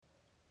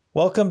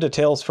Welcome to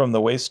Tales from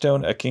the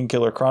Waystone, a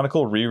Kingkiller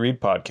Chronicle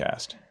reread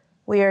podcast.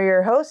 We are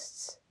your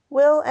hosts,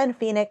 Will and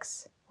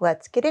Phoenix.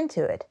 Let's get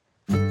into it.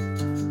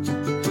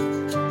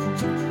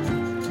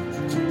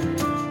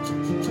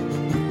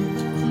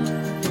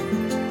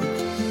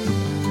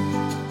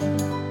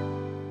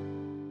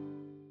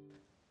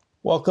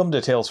 Welcome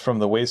to Tales from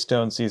the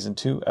Waystone, Season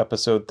 2,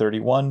 Episode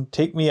 31,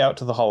 Take Me Out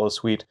to the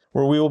Holosuite,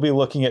 where we will be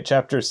looking at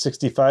chapters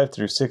 65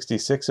 through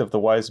 66 of The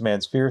Wise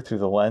Man's Fear through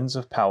the lens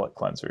of palate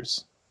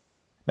cleansers.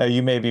 Now,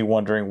 you may be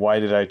wondering, why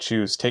did I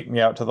choose Take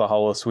Me Out to the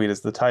Holosuite as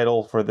the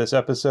title for this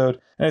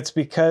episode? And it's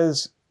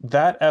because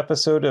that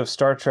episode of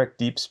Star Trek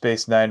Deep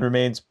Space Nine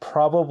remains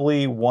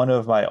probably one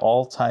of my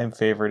all-time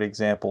favorite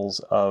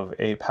examples of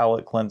a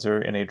palate cleanser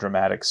in a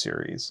dramatic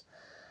series.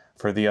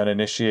 For the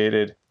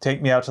uninitiated,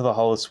 Take Me Out to the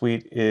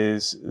Holosuite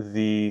is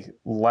the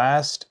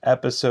last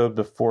episode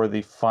before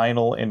the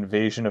final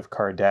invasion of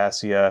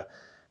Cardassia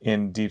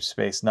in Deep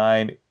Space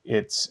Nine.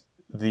 It's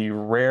the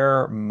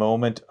rare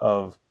moment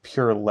of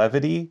pure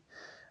levity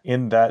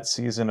in that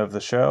season of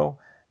the show.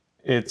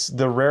 It's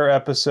the rare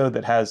episode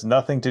that has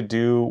nothing to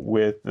do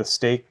with the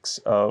stakes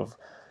of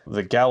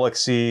the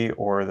galaxy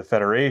or the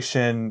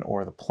Federation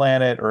or the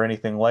planet or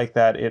anything like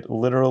that. It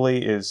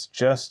literally is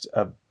just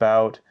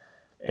about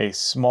a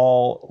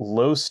small,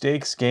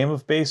 low-stakes game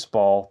of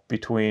baseball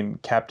between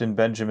Captain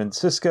Benjamin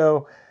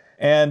Sisko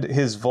and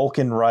his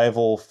Vulcan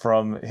rival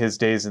from his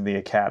days in the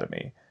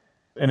Academy.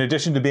 In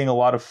addition to being a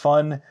lot of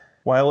fun,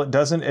 while it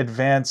doesn't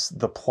advance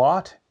the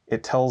plot,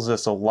 it tells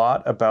us a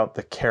lot about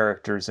the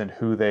characters and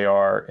who they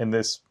are in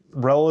this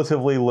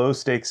relatively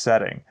low-stakes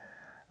setting.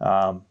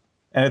 And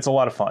it's a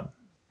lot of fun.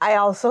 I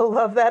also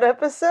love that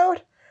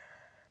episode,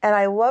 and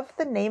I love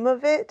the name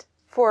of it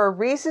for a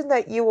reason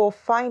that you will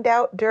find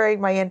out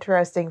during my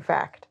interesting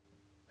fact.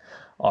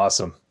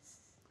 Awesome.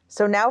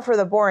 So now for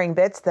the boring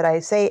bits that I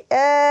say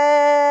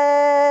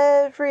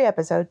every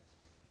episode.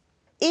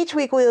 Each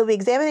week we will be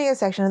examining a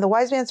section of the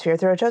Wise Man's Fear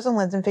through a chosen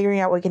lens and figuring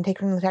out what we can take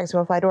from the text to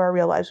apply to our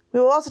real lives. We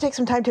will also take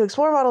some time to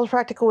explore models of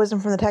practical wisdom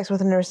from the text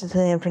with an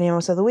Aristotelian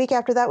phronimos of the week.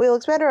 After that, we will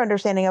expand our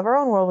understanding of our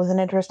own world with an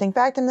interesting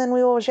fact, and then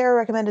we will share a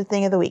recommended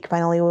thing of the week.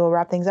 Finally, we will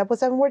wrap things up with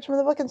 7 words from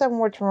the book and 7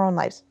 words from our own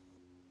lives.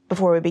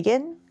 Before we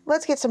begin,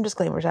 let's get some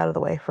disclaimers out of the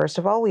way. First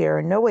of all, we are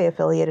in no way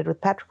affiliated with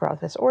Patrick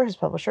Rothfuss or his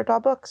publisher, Daw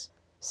Books.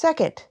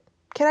 Second,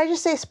 can I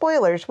just say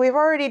spoilers? We've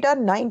already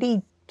done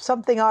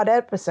 90-something odd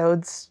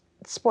episodes.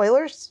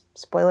 Spoilers,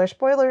 spoilers,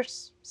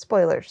 spoilers,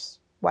 spoilers.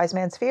 Wise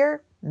Man's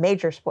Fear,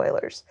 major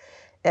spoilers.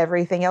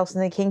 Everything else in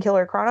the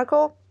Kingkiller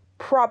Chronicle,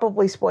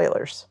 probably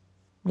spoilers.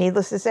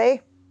 Needless to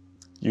say,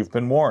 You've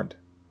been warned.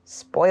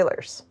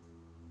 spoilers.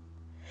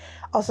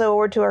 Also, a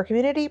word to our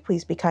community,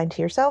 please be kind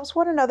to yourselves,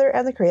 one another,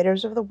 and the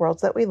creators of the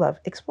worlds that we love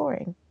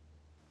exploring.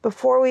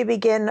 Before we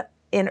begin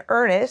in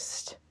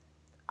earnest,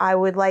 I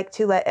would like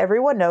to let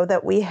everyone know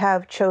that we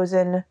have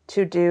chosen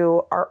to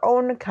do our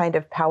own kind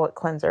of palate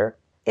cleanser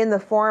in the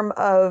form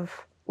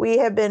of, we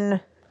have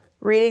been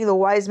reading The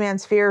Wise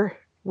Man's Fear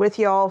with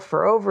y'all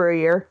for over a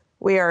year.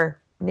 We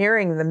are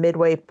nearing the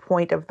midway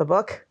point of the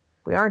book.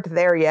 We aren't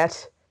there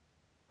yet,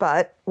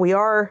 but we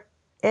are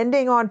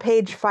ending on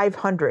page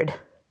 500.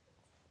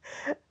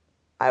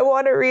 I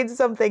want to read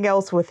something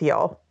else with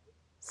y'all,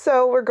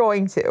 so we're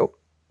going to.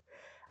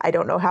 I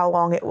don't know how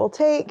long it will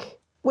take.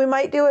 We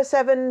might do a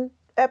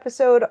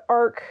 7-episode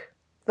arc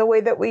the way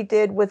that we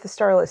did with the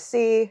Starless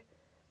Sea.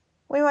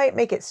 We might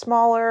make it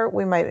smaller,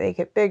 we might make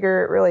it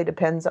bigger. It really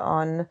depends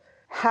on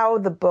how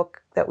the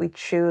book that we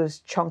choose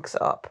chunks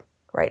up.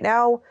 Right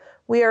now,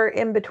 we are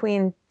in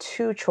between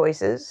 2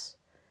 choices.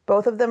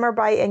 Both of them are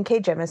by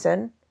N.K.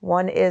 Jemisin.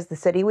 One is The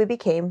City We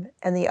Became,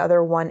 and the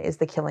other one is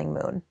The Killing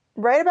Moon.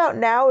 Right about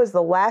now is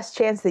the last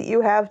chance that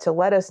you have to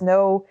let us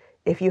know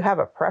if you have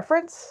a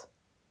preference.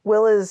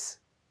 Will is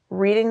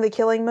reading The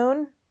Killing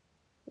Moon.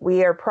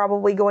 We are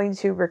probably going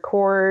to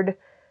record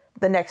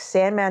the next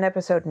Sandman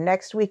episode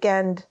next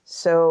weekend,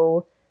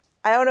 so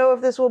I don't know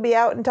if this will be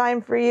out in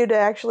time for you to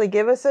actually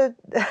give us an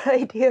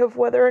idea of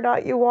whether or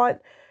not you want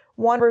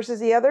one versus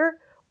the other,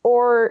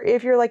 or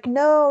if you're like,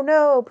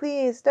 no,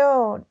 please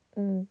don't.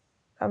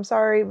 I'm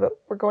sorry, but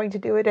we're going to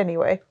do it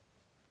anyway.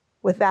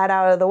 With that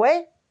out of the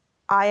way,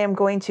 I am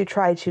going to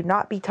try to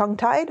not be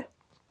tongue-tied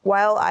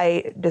while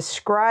I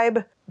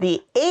describe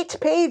the 8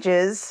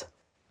 pages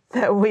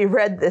that we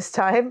read this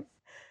time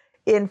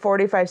in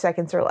 45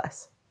 seconds or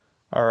less.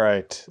 All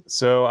right,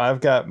 so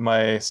I've got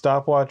my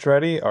stopwatch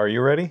ready. Are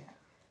you ready?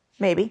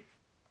 Maybe.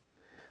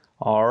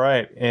 All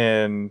right,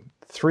 in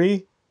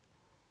 3,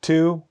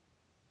 2,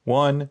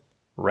 1,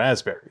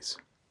 raspberries.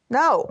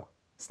 No,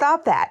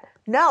 stop that.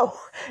 No.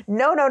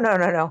 You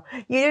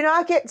do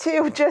not get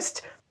to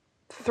just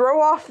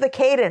throw off the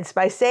cadence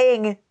by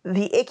saying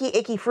the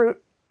icky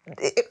fruit.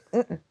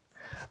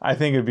 I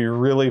think it'd be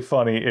really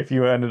funny if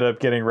you ended up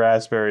getting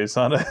raspberries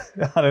on an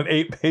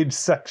 8-page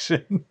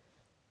section.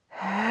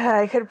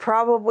 I could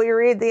probably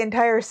read the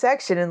entire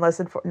section in less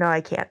than 4. No,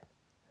 I can't.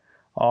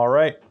 All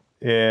right.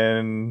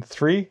 In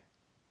 3,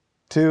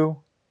 2,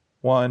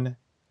 1,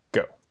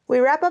 go. We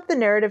wrap up the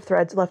narrative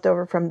threads left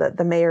over from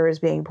the mayor is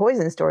being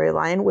poisoned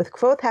storyline with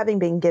Kvothe having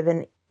been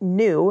given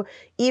new,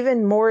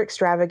 even more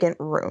extravagant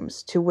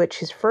rooms, to which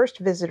his first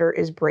visitor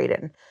is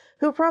Brayden,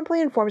 who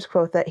promptly informs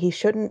Kvothe that he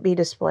shouldn't be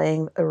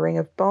displaying a ring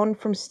of bone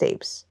from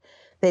Stapes.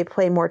 They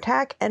play more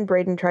tack, and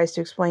Brayden tries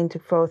to explain to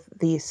Kvothe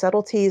the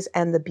subtleties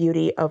and the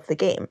beauty of the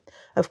game.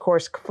 Of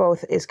course,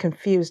 Kvothe is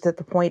confused that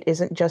the point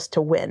isn't just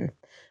to win.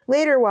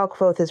 Later, while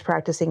Kvothe is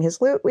practicing his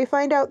lute, we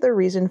find out the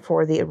reason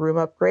for the room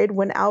upgrade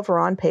when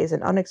Alvaron pays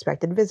an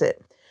unexpected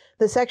visit.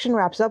 The section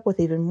wraps up with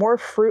even more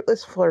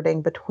fruitless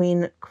flirting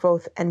between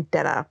Kvothe and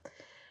Denna.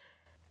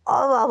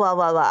 Oh, la la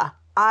la la.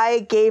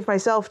 I gave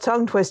myself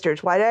tongue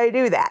twisters. Why did I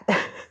do that?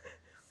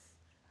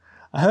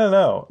 I don't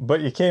know,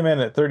 but you came in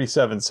at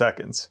 37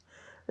 seconds.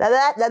 All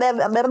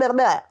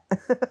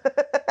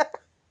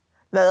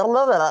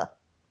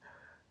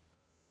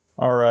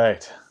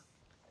right.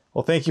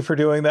 Well, thank you for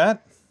doing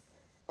that.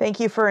 Thank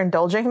you for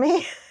indulging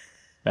me.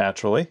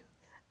 Naturally.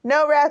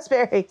 No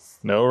raspberries.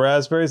 No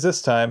raspberries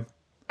this time.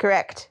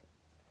 Correct.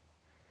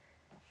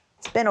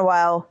 It's been a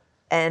while,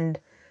 and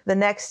the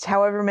next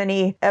however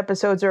many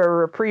episodes are a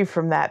reprieve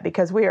from that,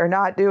 because we are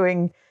not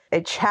doing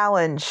a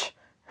challenge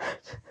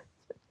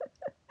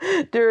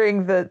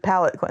during the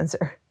palate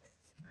cleanser.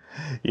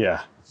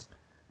 Yeah.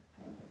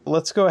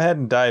 Let's go ahead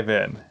and dive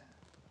in.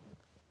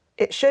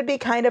 It should be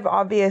kind of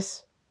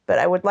obvious, but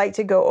I would like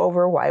to go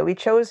over why we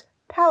chose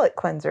palate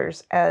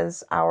cleansers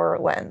as our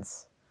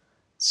lens.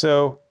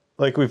 So,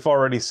 like we've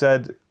already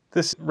said,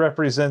 this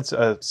represents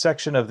a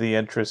section of the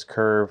interest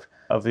curve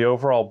of the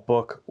overall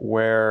book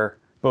where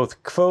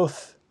both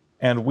Kvothe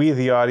and we,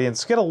 the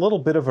audience, get a little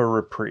bit of a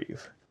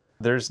reprieve.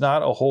 There's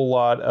not a whole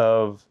lot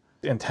of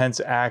intense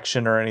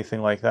action or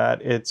anything like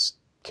that. It's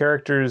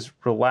characters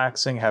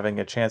relaxing, having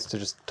a chance to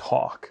just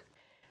talk.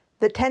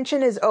 The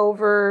tension is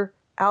over.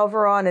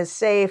 Alvaron is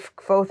safe.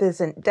 Kvothe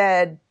isn't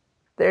dead.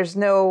 There's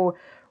no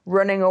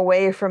running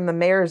away from the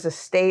mayor's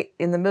estate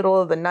in the middle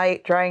of the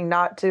night, trying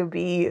not to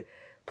be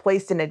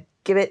placed in a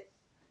gibbet.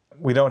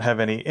 We don't have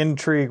any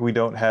intrigue. We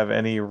don't have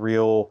any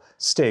real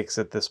stakes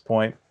at this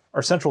point.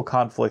 Our central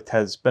conflict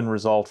has been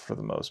resolved for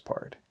the most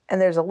part. And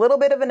there's a little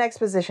bit of an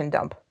exposition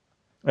dump.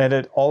 And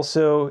it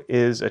also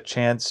is a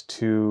chance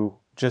to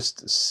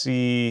just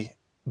see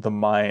the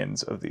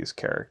minds of these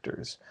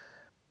characters.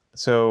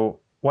 So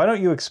why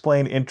don't you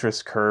explain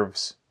interest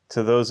curves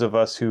to those of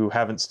us who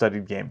haven't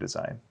studied game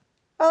design?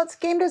 Well, it's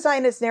game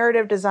design, it's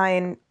narrative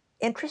design.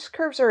 Interest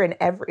curves are in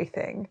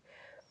everything.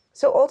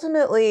 So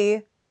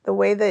ultimately, the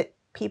way that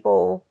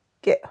people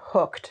get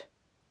hooked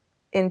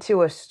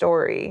into a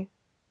story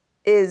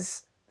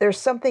is there's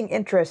something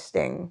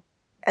interesting,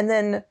 and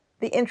then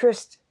the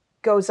interest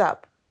goes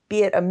up,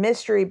 be it a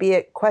mystery, be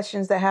it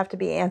questions that have to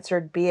be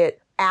answered, be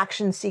it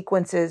action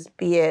sequences,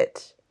 be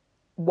it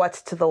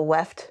what's to the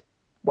left,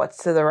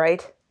 what's to the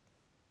right.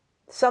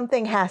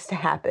 Something has to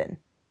happen.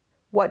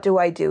 What do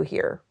I do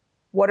here?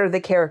 What are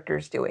the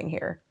characters doing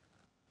here?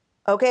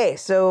 Okay,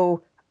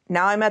 so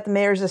now I'm at the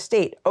mayor's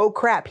estate. Oh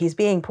crap, he's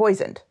being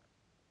poisoned.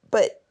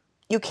 But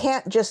you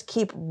can't just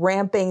keep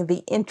ramping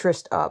the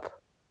interest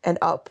up and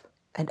up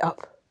and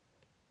up.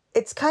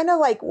 It's kind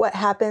of like what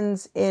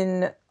happens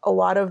in a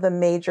lot of the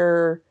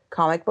major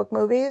comic book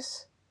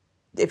movies,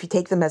 if you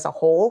take them as a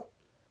whole.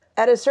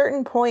 At a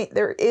certain point,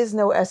 there is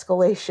no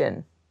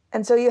escalation.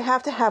 And so you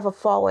have to have a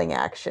falling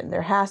action.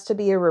 There has to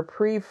be a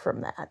reprieve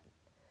from that.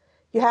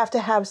 You have to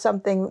have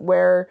something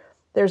where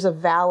there's a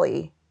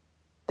valley.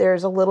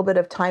 There's a little bit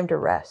of time to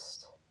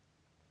rest.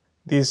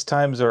 These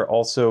times are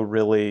also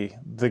really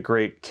the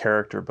great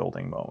character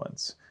building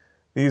moments.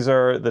 These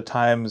are the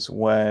times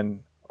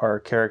when our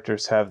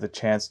characters have the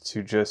chance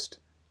to just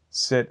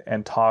sit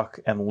and talk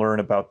and learn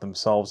about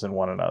themselves and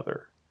one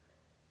another.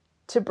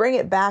 To bring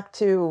it back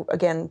to,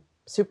 again,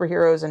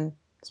 superheroes and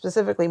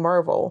specifically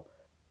Marvel,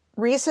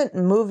 recent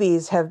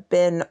movies have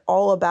been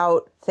all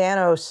about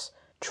Thanos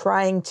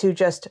trying to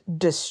just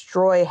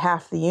destroy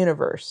half the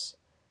universe.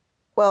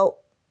 Well,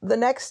 the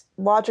next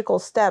logical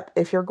step,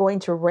 if you're going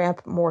to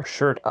ramp more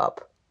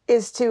up,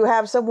 is to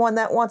have someone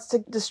that wants to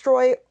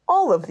destroy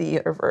all of the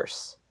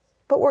universe.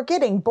 But we're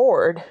getting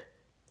bored.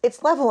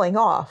 It's leveling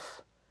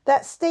off.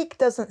 That stake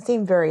doesn't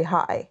seem very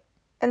high.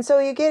 And so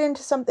you get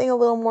into something a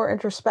little more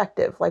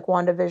introspective, like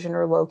WandaVision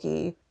or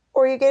Loki,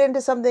 or you get into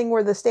something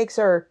where the stakes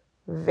are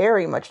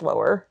very much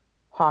lower,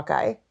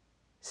 Hawkeye.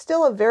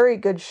 Still a very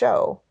good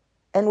show.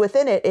 And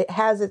within it, it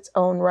has its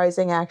own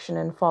rising action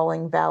and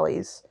falling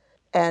valleys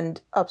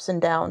and ups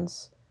and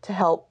downs to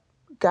help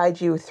guide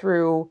you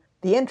through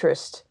the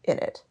interest in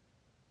it.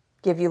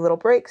 Give you little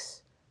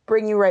breaks,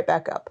 bring you right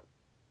back up.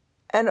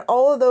 And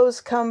all of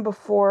those come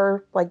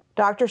before, like,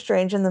 Doctor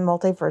Strange in the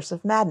Multiverse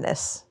of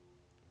Madness,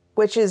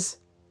 which is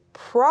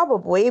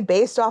probably,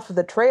 based off of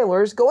the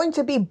trailers, going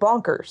to be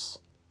bonkers.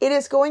 It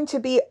is going to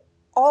be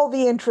all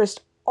the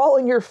interest, all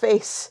in your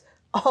face,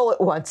 all at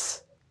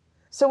once.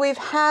 So we've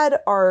had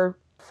our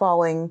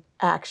falling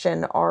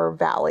action, our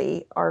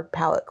valley, our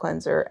palate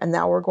cleanser, and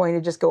now we're going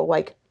to just go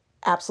like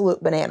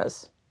absolute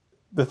bananas.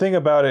 The thing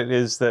about it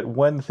is that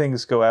when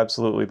things go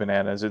absolutely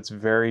bananas, it's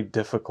very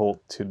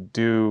difficult to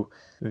do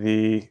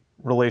the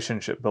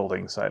relationship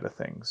building side of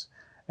things.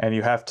 And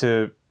you have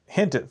to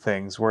hint at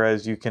things,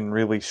 whereas you can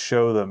really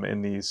show them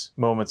in these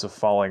moments of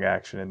falling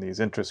action, in these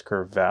interest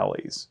curve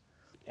valleys.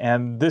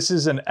 And this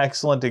is an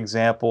excellent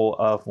example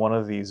of one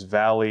of these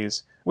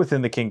valleys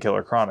within the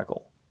Kingkiller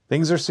Chronicle.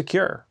 Things are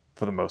secure,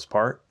 for the most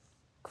part.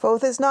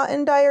 Kvothe is not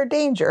in dire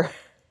danger.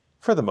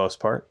 For the most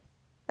part.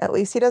 At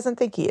least he doesn't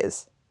think he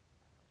is.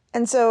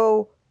 And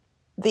so,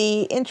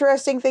 the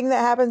interesting thing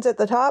that happens at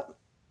the top,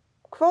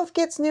 Kvothe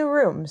gets new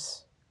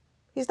rooms.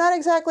 He's not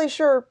exactly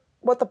sure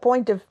what the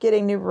point of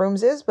getting new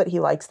rooms is, but he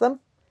likes them.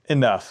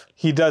 Enough.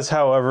 He does,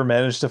 however,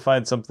 manage to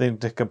find something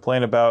to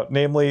complain about,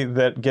 namely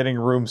that getting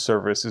room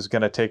service is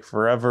going to take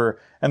forever,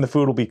 and the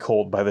food will be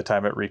cold by the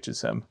time it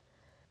reaches him.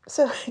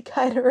 So it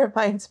kind of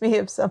reminds me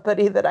of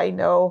somebody that I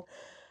know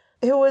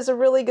who was a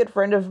really good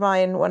friend of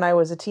mine when I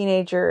was a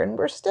teenager, and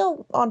we're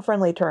still on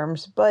friendly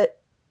terms, but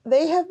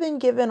they have been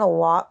given a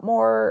lot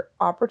more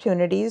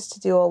opportunities to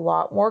do a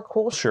lot more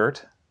cool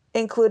shit,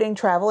 including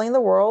traveling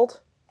the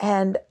world.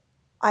 And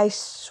I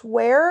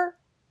swear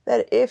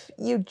that if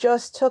you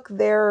just took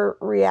their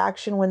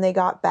reaction when they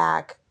got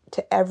back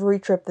to every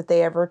trip that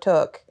they ever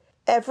took,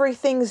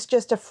 everything's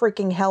just a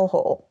freaking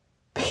hellhole.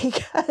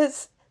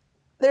 Because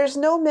there's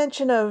no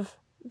mention of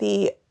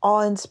the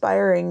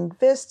awe-inspiring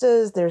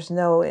vistas. There's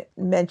no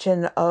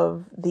mention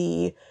of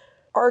the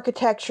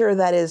architecture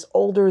that is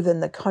older than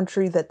the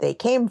country that they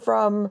came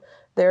from.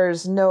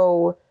 There's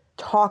no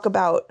talk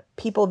about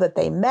people that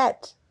they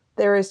met.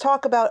 There is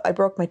talk about, I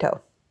broke my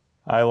toe.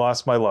 I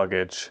lost my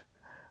luggage.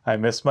 I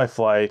missed my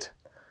flight.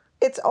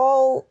 It's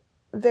all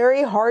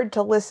very hard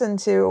to listen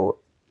to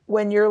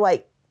when you're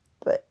like,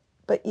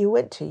 but you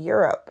went to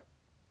Europe.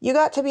 You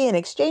got to be an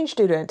exchange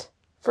student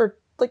for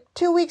like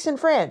 2 weeks in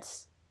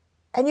France.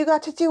 And you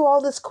got to do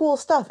all this cool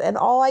stuff. And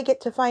all I get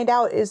to find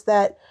out is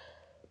that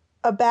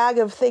a bag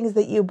of things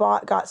that you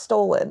bought got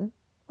stolen.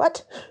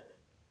 What?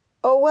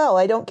 Oh, well,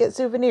 I don't get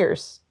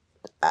souvenirs.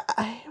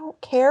 I don't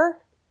care.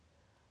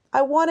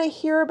 I want to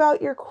hear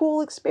about your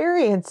cool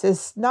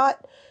experiences,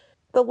 not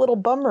the little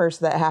bummers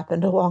that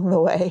happened along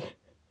the way.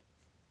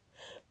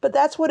 But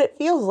that's what it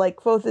feels like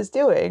Kvothe is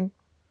doing.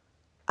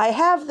 I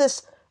have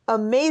this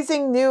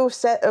amazing new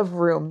set of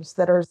rooms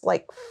that are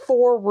like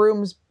 4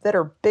 rooms that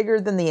are bigger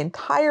than the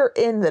entire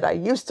inn that I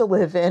used to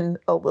live in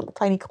a little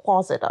tiny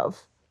closet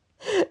of.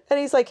 And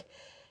he's like,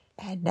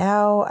 and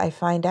now I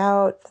find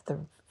out that the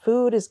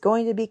food is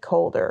going to be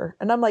colder.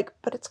 And I'm like,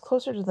 but it's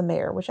closer to the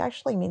mayor, which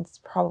actually means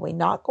it's probably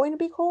not going to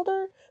be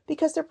colder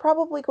because they're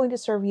probably going to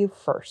serve you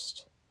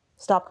first.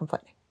 Stop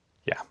complaining.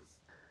 Yeah.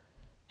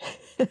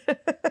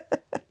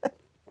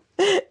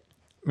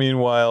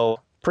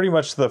 Meanwhile, pretty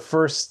much the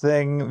first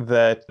thing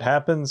that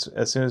happens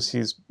as soon as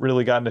he's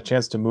really gotten a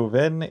chance to move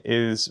in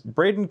is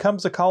Breydon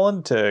comes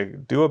a-calling to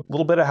do a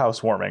little bit of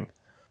housewarming.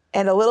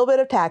 And a little bit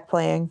of tack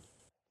playing.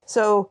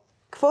 So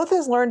Kvothe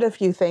has learned a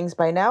few things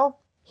by now.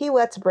 He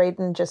lets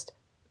Breydon just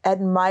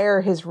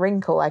admire his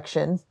ring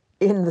collection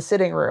in the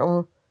sitting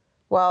room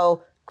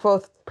while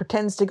Kvothe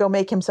pretends to go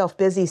make himself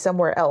busy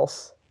somewhere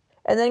else.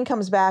 And then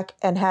comes back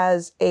and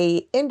has a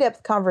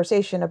in-depth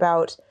conversation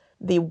about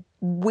the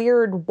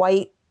weird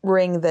white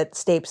ring that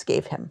Stapes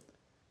gave him.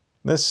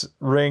 This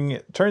ring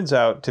turns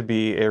out to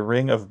be a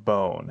ring of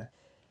bone.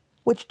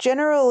 Which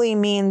generally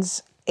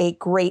means a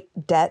great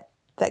debt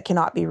that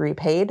cannot be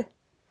repaid.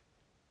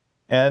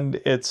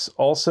 And it's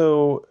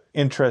also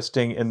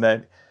interesting in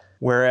that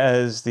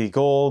whereas the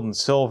gold and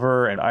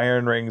silver and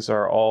iron rings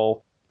are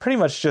all pretty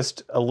much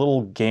just a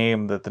little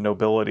game that the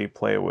nobility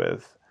play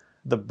with,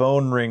 the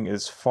bone ring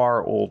is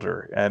far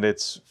older and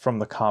it's from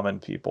the common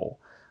people.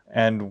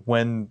 And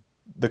when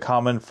the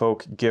common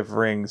folk give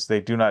rings,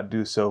 they do not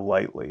do so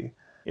lightly.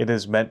 It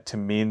is meant to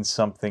mean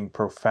something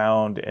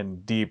profound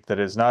and deep that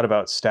is not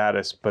about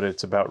status, but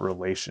it's about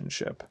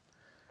relationship.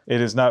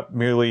 It is not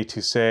merely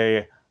to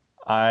say,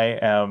 I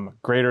am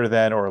greater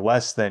than or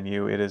less than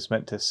you. It is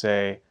meant to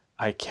say,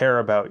 I care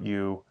about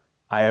you.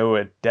 I owe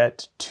a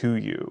debt to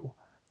you.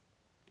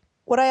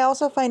 What I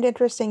also find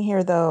interesting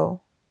here,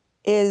 though,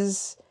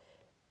 is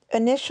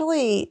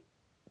initially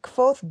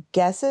Kvothe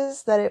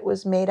guesses that it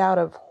was made out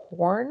of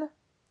horn.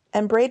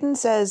 And Breydon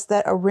says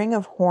that a ring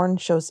of horn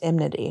shows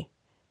enmity,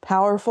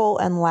 powerful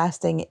and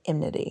lasting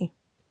enmity.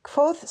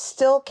 Kvothe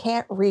still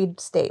can't read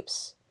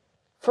Stapes.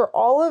 For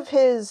all of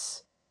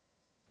his,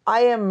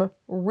 I am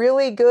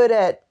really good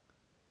at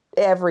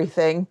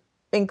everything,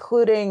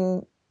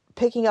 including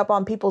picking up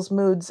on people's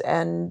moods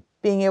and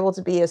being able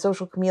to be a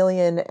social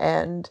chameleon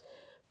and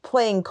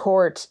playing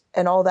court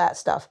and all that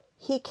stuff.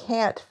 He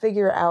can't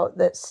figure out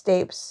that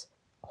Stapes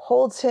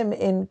holds him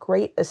in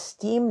great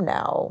esteem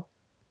now,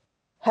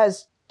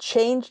 has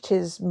changed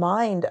his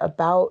mind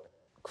about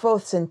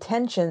Kvothe's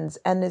intentions,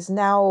 and is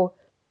now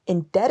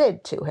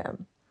indebted to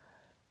him.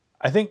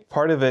 I think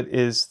part of it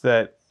is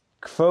that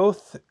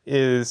Kvothe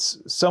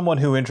is someone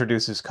who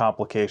introduces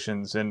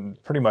complications in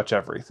pretty much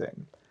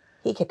everything.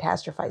 He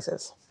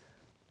catastrophizes.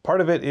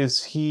 Part of it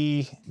is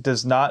he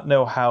does not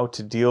know how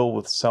to deal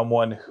with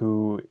someone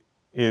who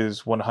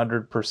is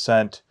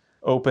 100%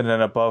 open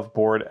and above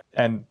board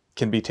and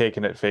can be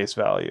taken at face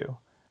value.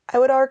 I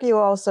would argue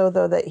also,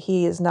 though, that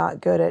he is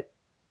not good at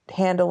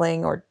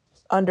handling or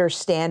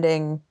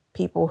understanding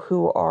people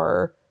who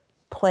are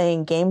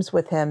playing games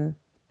with him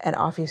and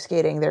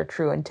obfuscating their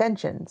true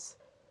intentions,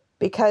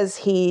 because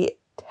he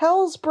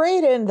tells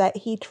Brayden that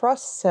he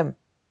trusts him.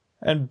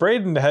 And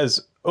Brayden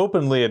has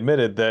openly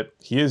admitted that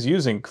he is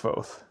using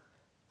Kvothe.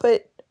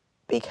 But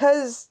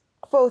because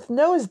Kvothe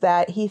knows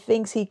that, he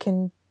thinks he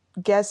can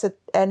guess at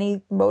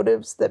any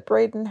motives that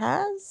Brayden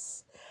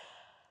has.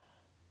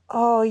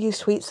 Oh, you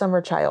sweet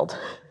summer child.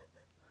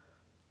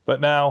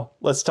 But now,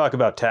 let's talk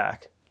about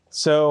Tak.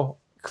 So,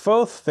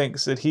 Kvothe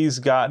thinks that he's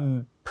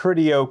gotten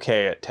pretty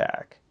okay at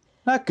Tak.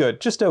 Not good,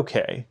 just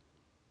okay.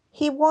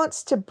 He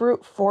wants to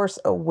brute force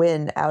a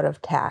win out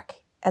of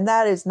Tak, and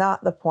that is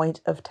not the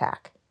point of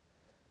Tak.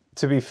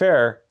 To be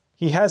fair,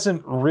 he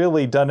hasn't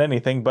really done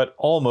anything but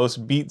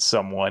almost beat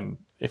someone.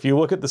 If you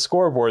look at the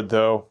scoreboard,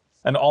 though,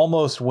 an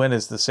almost win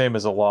is the same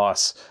as a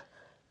loss.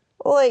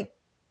 Like,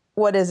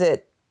 what is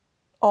it?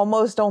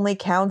 Almost only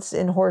counts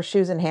in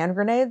horseshoes and hand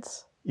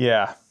grenades?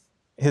 Yeah.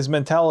 His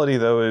mentality,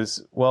 though,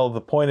 is, well,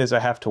 the point is I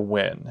have to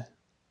win.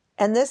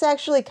 And this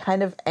actually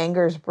kind of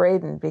angers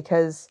Brayden,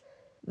 because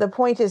the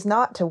point is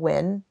not to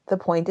win. The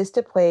point is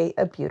to play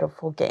a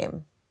beautiful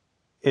game.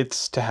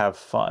 It's to have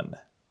fun.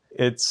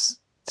 It's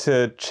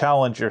to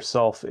challenge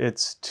yourself.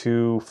 It's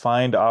to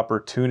find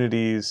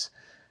opportunities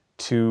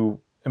to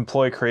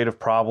employ creative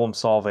problem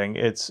solving.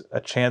 It's a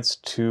chance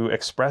to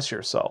express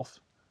yourself.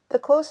 The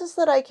closest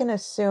that I can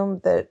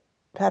assume that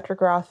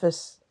Patrick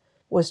Rothfuss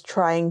was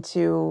trying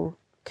to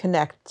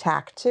connect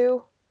Tak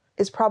to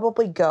is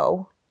probably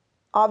Go.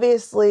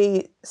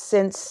 Obviously,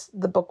 since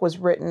the book was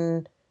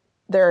written,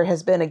 there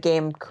has been a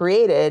game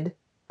created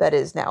that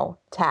is now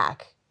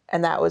Tak,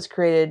 and that was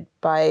created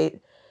by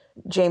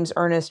James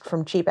Ernest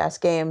from Cheap Ass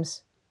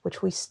Games,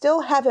 which we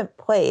still haven't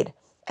played,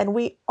 and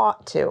we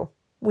ought to.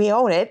 We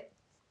own it.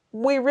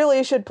 We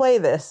really should play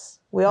this.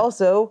 We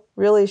also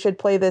really should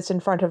play this in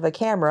front of a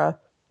camera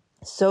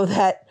so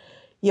that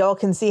y'all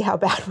can see how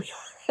bad we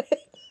are at it.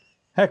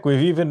 Heck,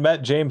 we've even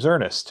met James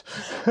Ernest.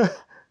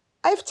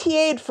 I've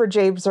TA'd for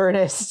James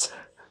Ernest.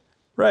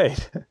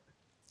 Right.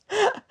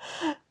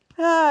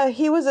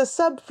 He was a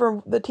sub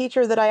for the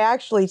teacher that I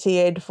actually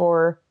TA'd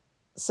for,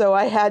 so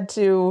I had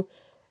to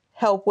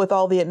help with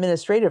all the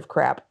administrative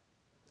crap.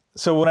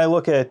 So when I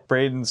look at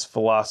Brayden's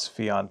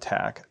philosophy on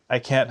Tak, I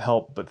can't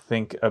help but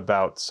think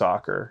about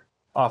soccer,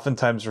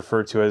 oftentimes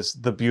referred to as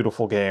the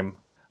beautiful game.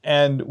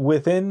 And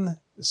within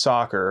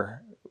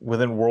soccer,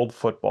 within world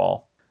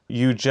football,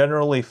 you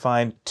generally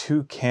find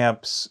two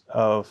camps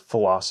of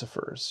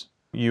philosophers.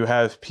 You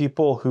have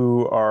people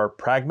who are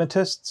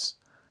pragmatists,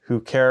 who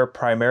care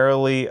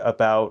primarily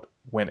about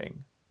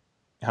winning.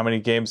 How many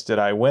games did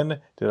I win?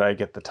 Did I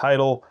get the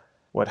title?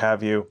 What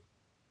have you?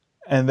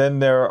 And then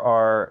there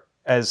are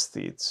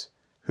aesthetes,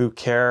 who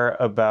care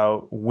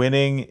about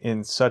winning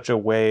in such a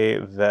way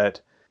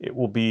that it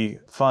will be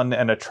fun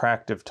and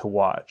attractive to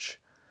watch.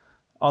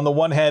 On the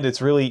one hand,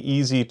 it's really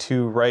easy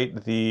to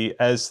write the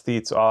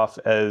aesthetes off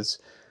as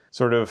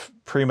sort of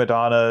prima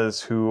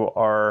donnas who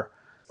are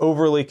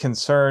overly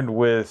concerned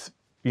with,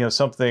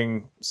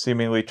 something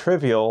seemingly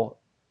trivial,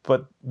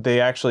 but they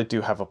actually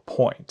do have a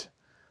point,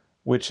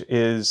 which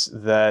is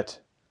that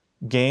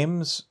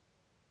games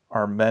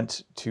are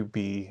meant to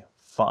be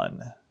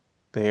fun.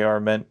 They are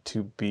meant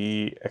to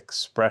be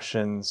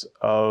expressions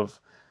of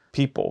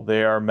people.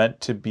 They are meant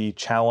to be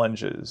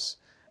challenges.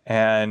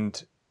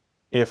 And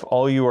if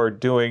all you are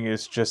doing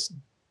is just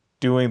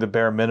doing the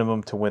bare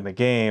minimum to win the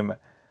game,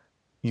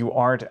 you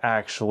aren't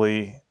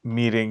actually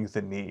meeting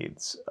the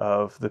needs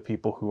of the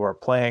people who are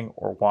playing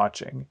or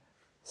watching.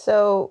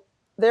 So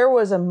there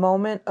was a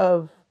moment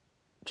of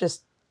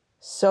just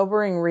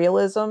sobering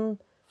realism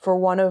for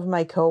one of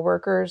my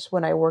coworkers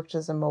when I worked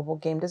as a mobile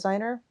game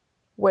designer,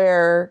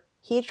 where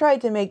he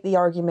tried to make the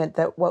argument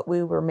that what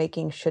we were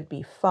making should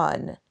be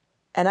fun.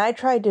 And I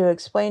tried to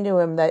explain to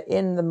him that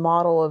in the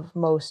model of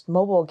most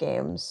mobile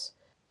games,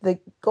 the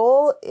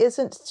goal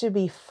isn't to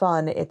be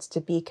fun, it's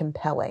to be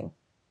compelling.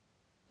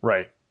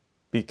 Right.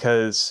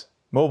 Because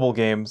mobile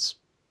games,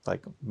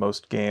 like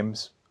most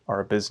games,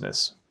 are a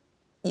business.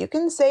 You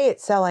can say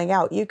it's selling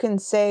out. You can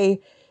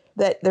say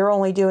that they're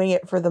only doing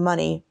it for the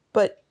money.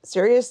 But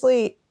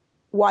seriously,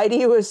 why do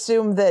you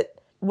assume that,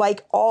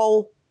 like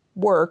all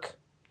work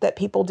that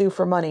people do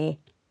for money,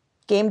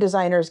 game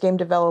designers, game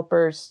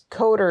developers,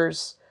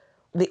 coders,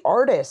 the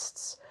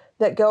artists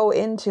that go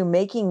into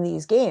making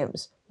these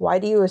games, why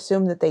do you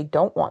assume that they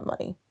don't want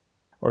money?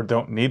 Or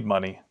don't need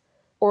money.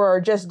 Or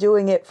are just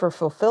doing it for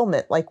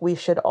fulfillment? Like we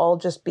should all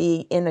just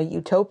be in a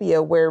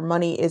utopia where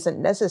money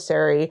isn't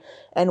necessary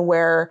and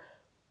where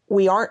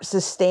we aren't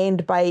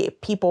sustained by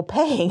people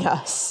paying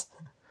us.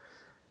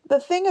 The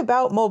thing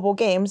about mobile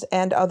games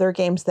and other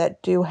games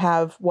that do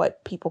have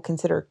what people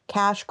consider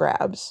cash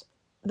grabs,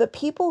 the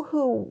people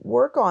who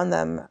work on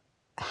them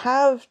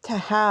have to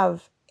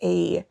have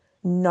a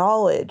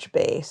knowledge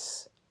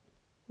base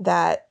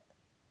that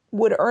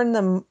would earn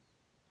them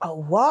a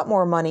lot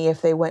more money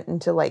if they went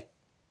into like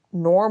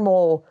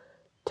normal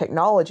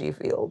technology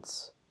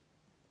fields.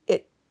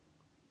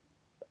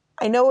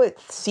 I know it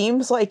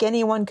seems like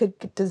anyone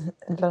could design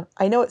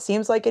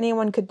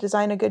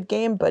a good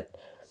game, but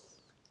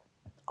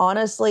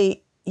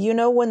honestly,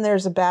 when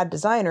there's a bad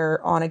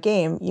designer on a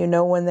game,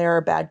 when there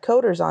are bad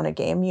coders on a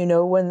game,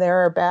 when there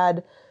are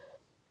bad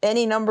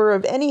any number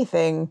of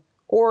anything,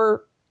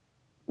 or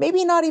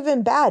maybe not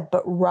even bad,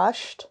 but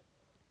rushed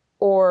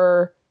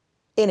or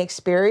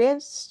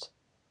inexperienced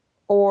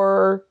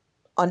or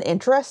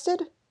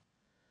uninterested.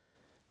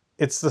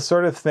 It's the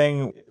sort of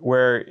thing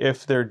where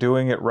if they're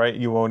doing it right,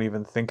 you won't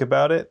even think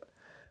about it.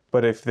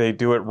 But if they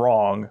do it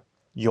wrong,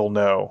 you'll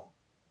know.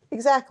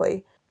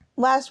 Exactly.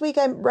 Last week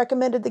I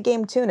recommended the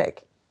game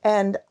Tunic,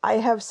 and I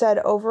have said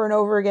over and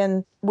over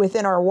again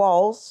within our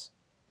walls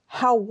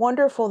how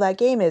wonderful that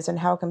game is and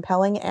how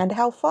compelling and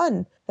how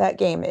fun that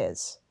game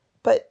is.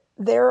 But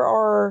there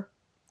are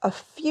a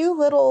few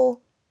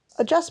little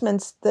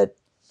adjustments that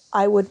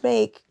I would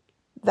make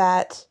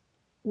that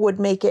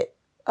would make it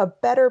a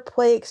better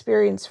play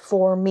experience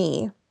for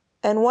me.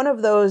 And one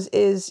of those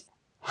is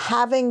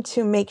having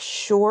to make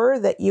sure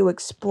that you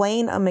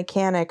explain a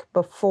mechanic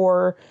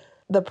before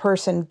the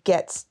person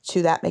gets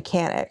to that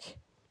mechanic.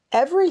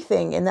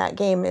 Everything in that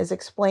game is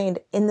explained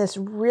in this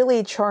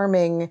really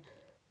charming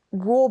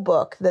rule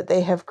book that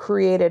they have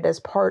created as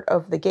part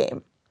of the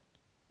game.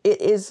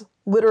 It is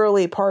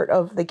literally part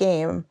of the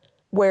game,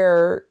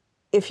 where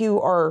if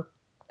you are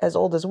as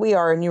old as we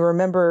are and you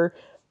remember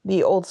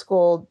the old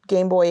school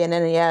Game Boy and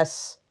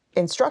NES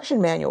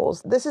instruction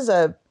manuals, this is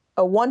a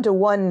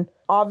one-to-one.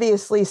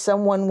 Obviously,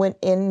 someone went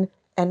in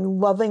and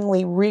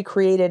lovingly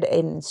recreated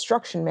an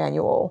instruction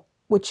manual,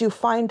 which you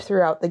find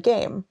throughout the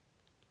game.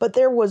 But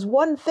there was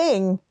one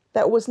thing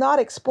that was not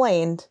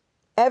explained.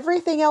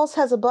 Everything else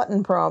has a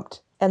button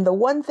prompt, and the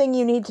one thing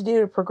you need to do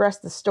to progress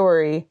the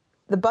story,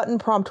 the button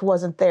prompt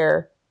wasn't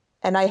there,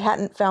 and I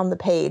hadn't found the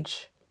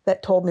page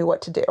that told me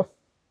what to do.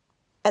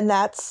 And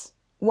that's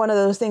one of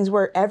those things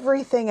where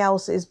everything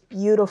else is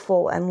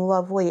beautiful and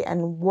lovely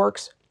and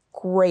works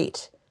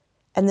great.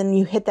 And then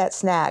you hit that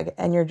snag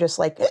and you're just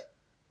like,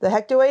 the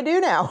heck do I do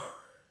now?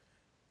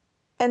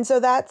 And so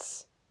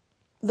that's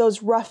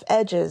those rough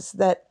edges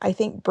that I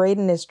think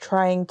Braden is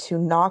trying to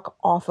knock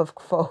off of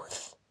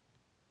Kvothe.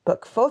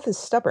 But Kvothe is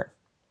stubborn.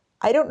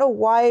 I don't know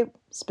why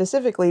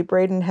specifically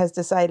Braden has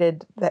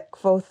decided that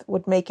Kvothe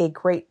would make a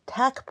great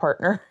tack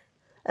partner.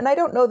 And I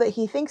don't know that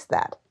he thinks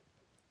that.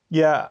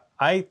 Yeah,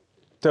 I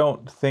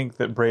don't think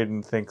that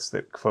Braden thinks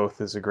that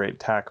Kvothe is a great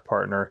tack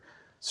partner,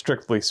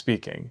 strictly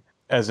speaking.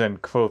 As in,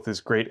 Kvothe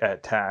is great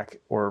at tack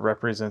or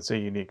represents a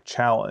unique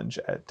challenge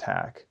at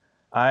tack.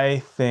 I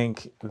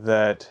think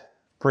that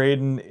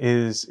Braden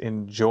is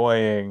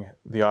enjoying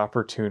the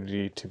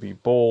opportunity to be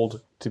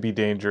bold, to be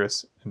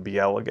dangerous, and be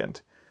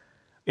elegant.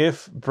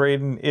 If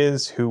Braden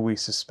is who we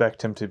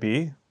suspect him to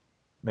be,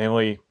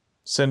 namely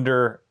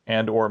Cinder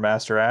and or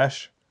Master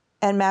Ash.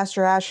 And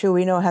Master Ash, who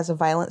we know has a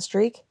violent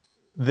streak.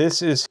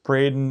 This is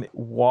Braden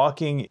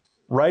walking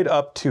right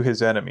up to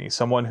his enemy,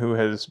 someone who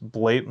has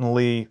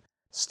blatantly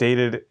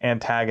stated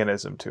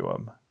antagonism to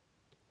him,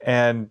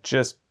 and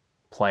just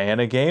playing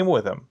a game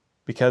with him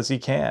because he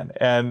can.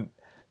 And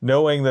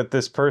knowing that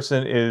this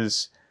person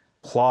is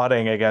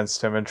plotting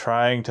against him and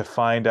trying to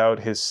find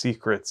out his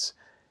secrets,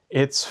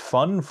 it's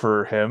fun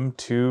for him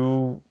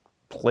to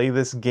play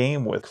this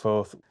game with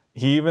Kvothe.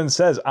 He even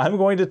says, I'm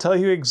going to tell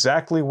you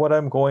exactly what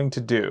I'm going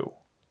to do.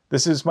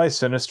 This is my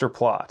sinister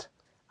plot.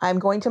 I'm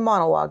going to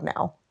monologue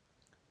now.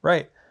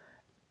 Right.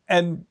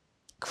 And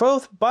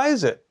Kvothe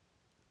buys it.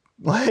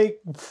 Like,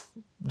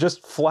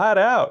 just flat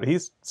out. He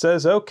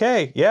says,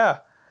 okay, yeah,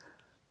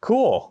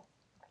 cool.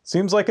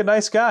 Seems like a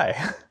nice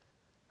guy.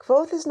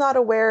 Kvothe is not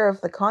aware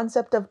of the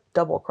concept of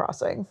double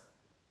crossing.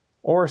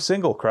 Or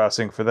single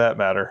crossing, for that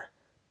matter.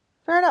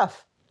 Fair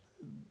enough.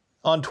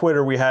 On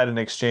Twitter, we had an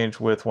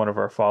exchange with one of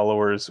our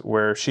followers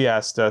where she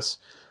asked us,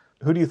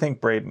 who do you think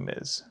Braden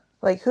is?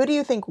 Like, who do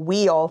you think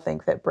we all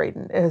think that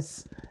Braden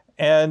is?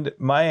 And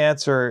my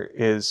answer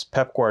is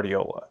Pep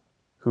Guardiola,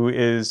 who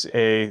is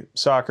a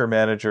soccer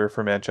manager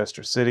for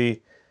Manchester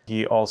City.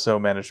 He also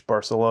managed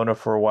Barcelona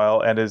for a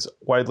while and is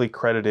widely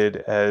credited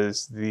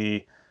as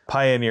the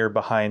pioneer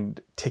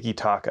behind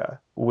tiki-taka,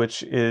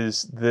 which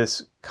is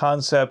this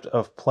concept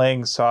of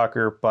playing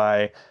soccer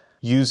by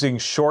using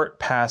short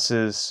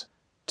passes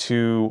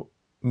to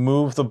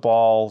move the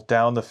ball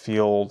down the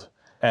field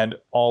and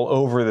all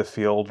over the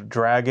field,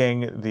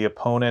 dragging the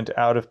opponent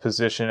out of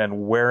position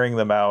and wearing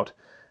them out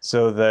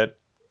so that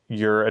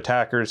your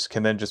attackers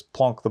can then just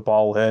plonk the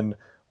ball in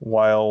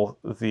while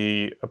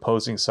the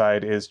opposing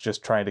side is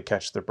just trying to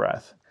catch their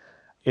breath.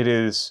 It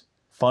is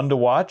fun to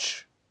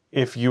watch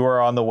if you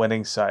are on the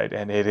winning side,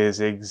 and it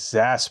is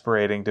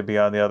exasperating to be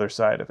on the other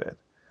side of it.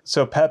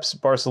 So Pep's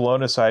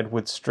Barcelona side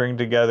would string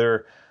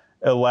together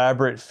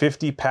elaborate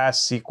 50-pass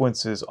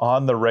sequences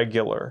on the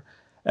regular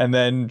and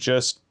then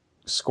just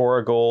score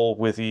a goal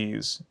with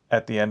ease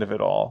at the end of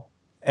it all.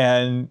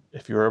 And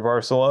if you're a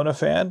Barcelona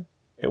fan,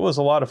 it was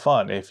a lot of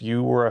fun. If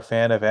you were a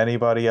fan of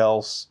anybody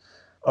else,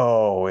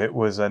 oh, it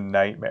was a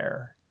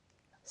nightmare.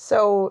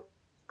 So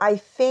I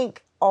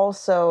think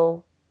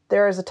also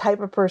there is a type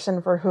of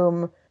person for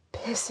whom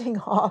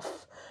pissing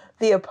off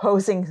the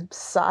opposing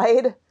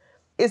side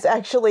is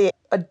actually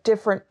a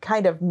different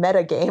kind of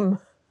metagame.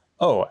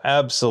 Oh,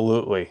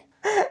 absolutely.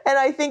 And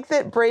I think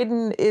that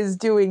Brayden is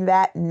doing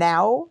that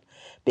now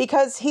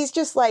because he's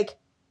just like,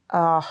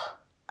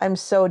 I'm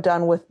so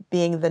done with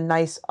being the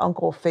nice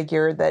uncle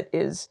figure that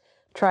is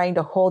trying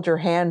to hold your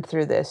hand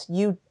through this.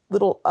 You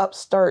little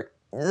upstart.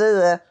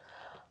 Ugh.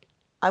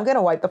 I'm going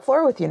to wipe the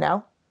floor with you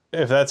now.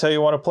 If that's how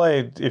you want to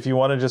play, if you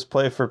want to just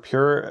play for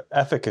pure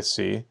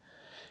efficacy,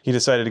 he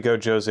decided to go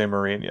Jose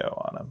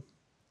Mourinho on him.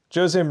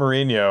 Jose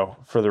Mourinho,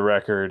 for the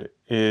record,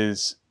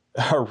 is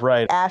a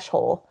right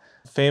Ashhole.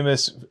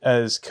 famous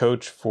as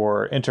coach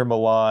for Inter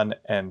Milan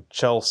and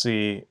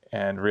Chelsea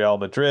and Real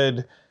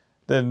Madrid,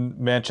 then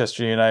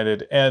Manchester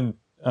United, and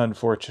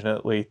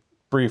unfortunately,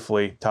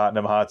 briefly,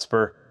 Tottenham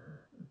Hotspur.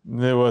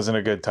 It wasn't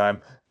a good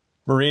time.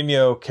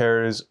 Mourinho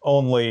cares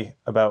only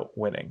about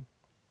winning.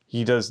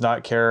 He does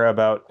not care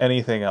about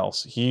anything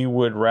else. He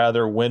would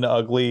rather win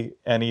ugly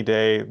any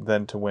day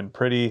than to win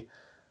pretty.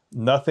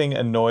 Nothing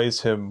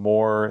annoys him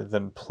more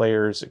than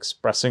players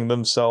expressing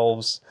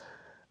themselves.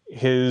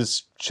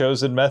 His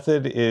chosen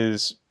method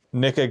is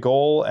nick a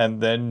goal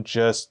and then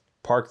just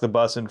park the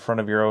bus in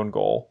front of your own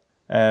goal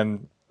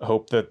and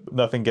hope that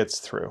nothing gets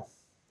through.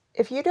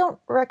 If you don't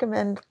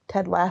recommend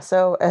Ted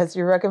Lasso as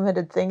your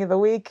recommended thing of the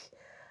week,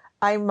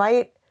 I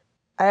might,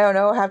 I don't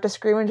know, have to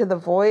scream into the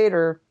void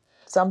or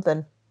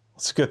something.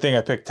 It's a good thing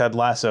I picked Ted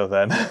Lasso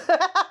then.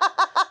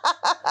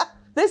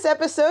 This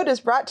episode is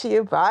brought to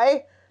you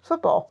by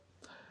football.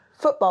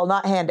 Football,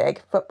 not hand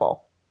egg,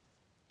 football.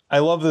 I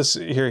love this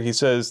here. He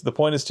says, the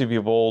point is to be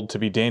bold, to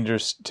be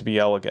dangerous, to be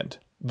elegant.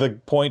 The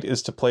point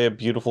is to play a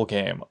beautiful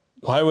game.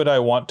 Why would I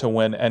want to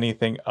win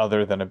anything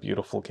other than a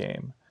beautiful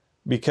game?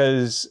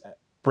 Because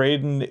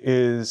Brayden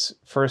is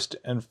first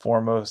and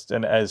foremost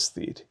an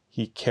aesthete.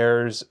 He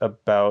cares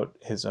about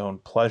his own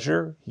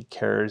pleasure. He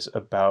cares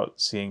about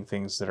seeing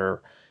things that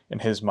are, in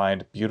his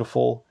mind,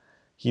 beautiful.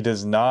 He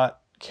does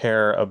not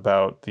care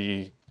about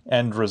the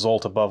end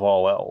result above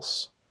all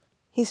else.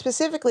 He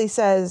specifically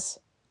says,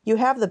 you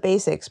have the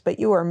basics, but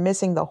you are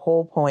missing the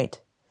whole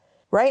point.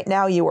 Right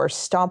now, you are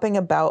stomping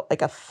about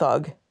like a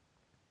thug.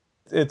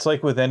 It's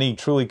like with any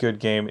truly good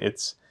game,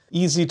 it's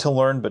easy to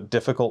learn but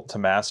difficult to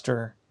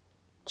master.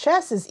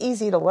 Chess is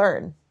easy to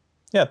learn.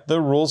 Yeah,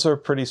 the rules are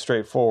pretty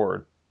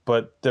straightforward,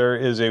 but there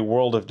is a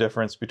world of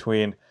difference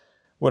between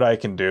what I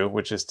can do,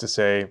 which is to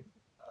say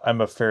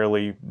I'm a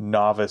fairly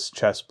novice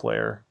chess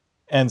player,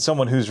 and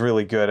someone who's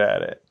really good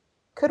at it.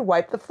 Could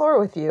wipe the floor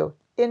with you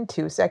in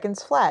 2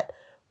 seconds flat,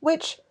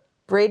 which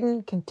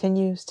Brayden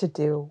continues to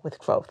do with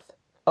Kvothe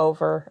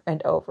over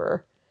and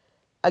over.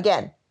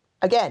 Again.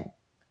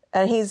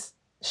 And he's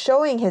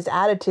showing his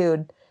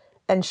attitude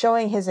and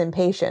showing his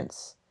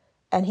impatience,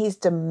 and he's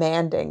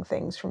demanding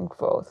things from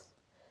Kvothe.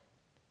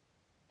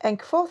 And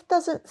Kvothe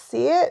doesn't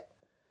see it.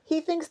 He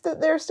thinks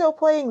that they're still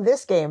playing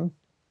this game.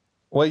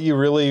 What you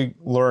really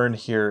learn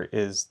here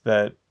is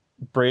that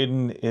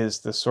Brayden is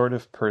the sort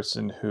of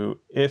person who,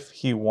 if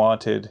he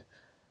wanted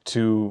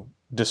to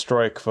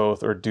destroy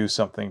Kvothe or do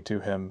something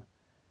to him,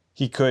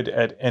 he could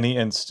at any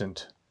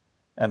instant.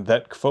 And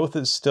that Kvothe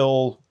is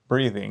still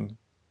breathing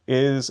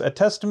is a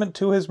testament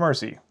to his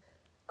mercy.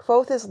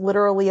 Kvothe is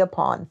literally a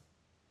pawn.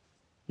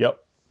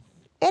 Yep.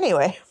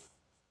 Anyway,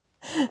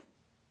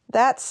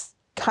 that's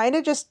kind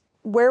of just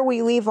where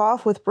we leave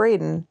off with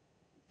Brayden.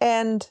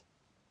 And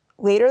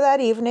later that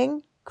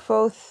evening,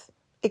 Kvothe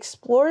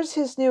explores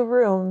his new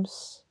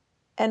rooms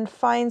and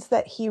finds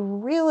that he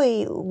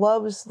really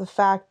loves the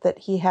fact that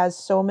he has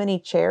so many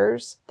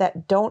chairs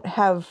that don't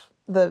have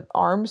the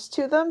arms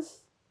to them,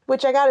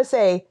 which I gotta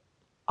say,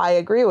 I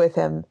agree with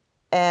him.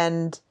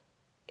 And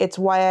it's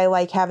why I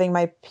like having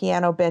my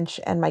piano bench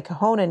and my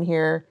cajon in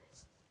here,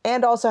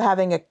 and also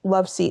having a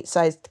love seat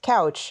sized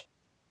couch,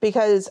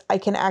 because I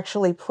can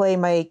actually play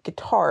my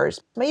guitars.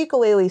 My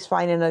ukulele's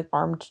fine in an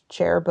armed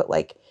chair, but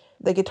like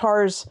the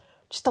guitar's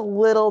just a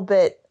little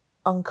bit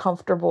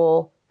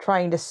uncomfortable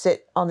trying to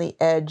sit on the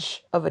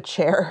edge of a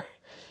chair.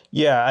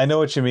 Yeah, I know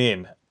what you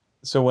mean.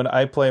 So when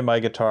I play my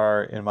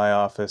guitar in my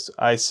office,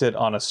 I sit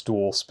on a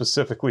stool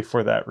specifically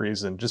for that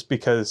reason, just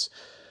because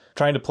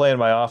trying to play in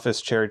my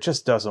office chair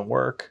just doesn't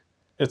work.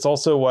 It's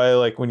also why,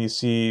 like, when you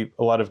see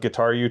a lot of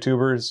guitar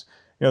YouTubers,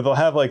 you know, they'll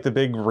have like the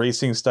big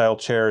racing style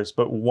chairs,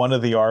 but one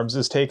of the arms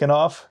is taken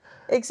off.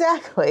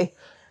 Exactly.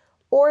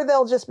 Or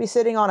they'll just be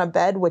sitting on a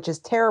bed, which is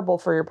terrible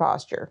for your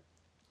posture.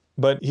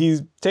 But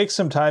he takes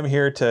some time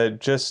here to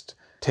just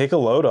take a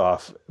load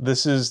off.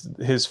 This is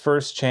his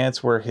first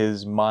chance where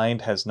his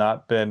mind has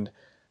not been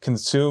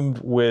consumed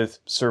with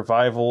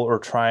survival or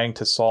trying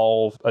to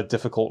solve a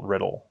difficult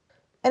riddle.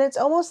 And it's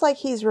almost like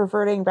he's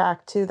reverting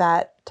back to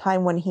that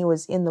time when he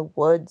was in the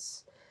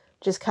woods,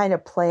 just kind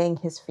of playing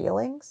his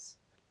feelings.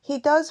 He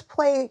does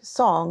play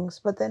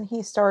songs, but then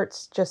he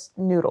starts just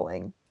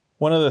noodling.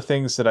 One of the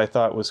things that I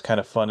thought was kind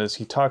of fun is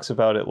he talks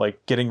about it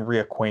like getting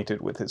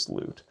reacquainted with his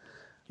lute.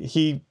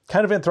 He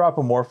kind of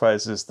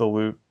anthropomorphizes the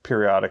lute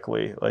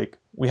periodically. Like,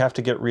 we have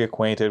to get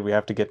reacquainted. We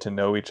have to get to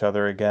know each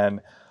other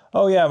again.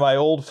 Oh yeah, my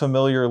old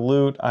familiar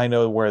lute. I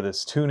know where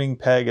this tuning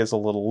peg is a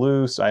little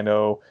loose. I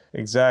know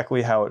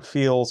exactly how it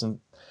feels. And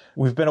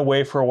we've been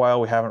away for a while.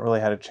 We haven't really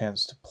had a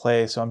chance to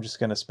play. So I'm just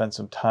going to spend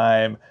some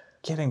time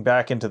getting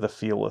back into the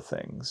feel of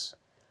things.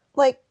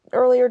 Like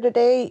earlier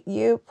today,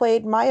 you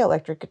played my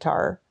electric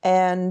guitar,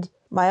 and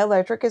my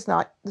electric is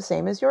not the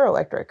same as your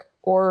electric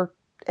or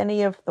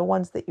any of the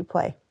ones that you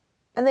play.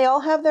 And they all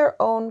have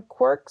their own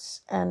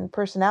quirks and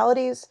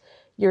personalities.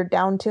 You're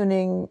down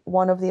tuning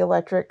one of the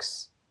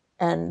electrics,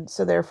 and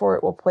so therefore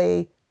it will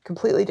play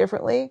completely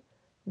differently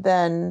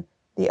than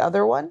the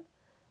other one.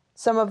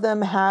 Some of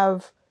them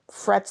have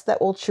frets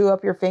that will chew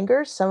up your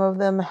fingers. Some of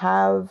them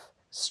have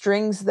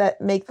strings that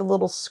make the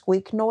little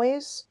squeak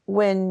noise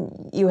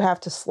when you have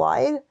to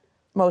slide,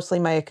 mostly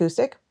my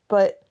acoustic.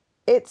 But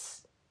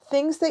it's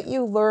things that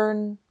you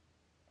learn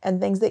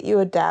and things that you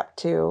adapt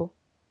to.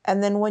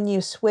 And then when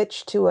you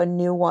switch to a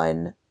new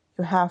one,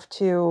 you have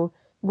to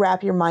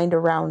wrap your mind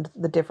around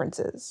the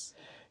differences.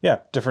 Yeah,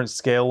 different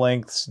scale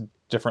lengths,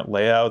 different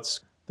layouts,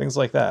 things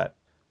like that.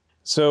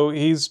 So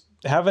he's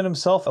having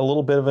himself a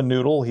little bit of a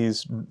noodle.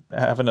 He's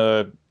having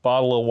a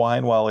bottle of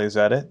wine while he's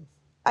at it.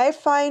 I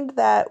find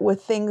that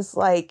with things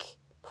like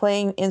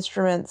playing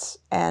instruments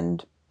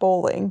and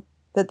bowling,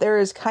 that there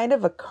is kind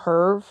of a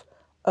curve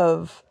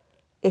of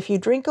if you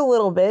drink a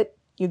little bit,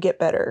 you get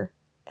better.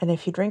 And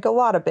if you drink a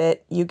lot of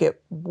it, you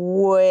get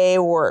way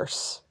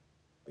worse.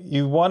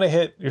 You want to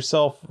hit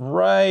yourself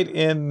right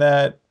in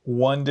that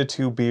 1 to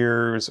 2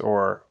 beers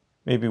or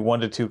maybe 1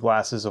 to 2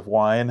 glasses of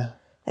wine.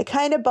 I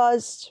kind of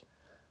buzzed.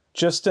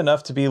 Just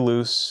enough to be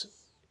loose,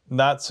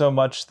 not so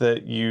much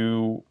that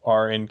you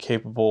are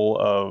incapable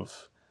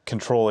of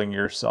controlling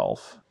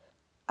yourself.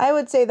 I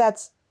would say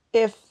that's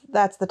if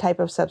that's the type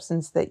of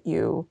substance that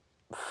you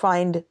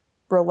find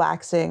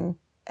relaxing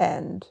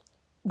and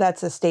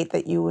that's a state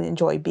that you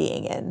enjoy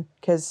being in.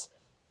 Because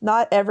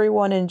not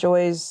everyone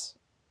enjoys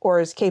or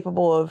is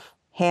capable of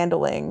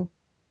handling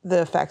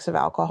the effects of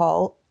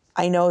alcohol.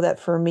 I know that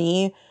for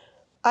me,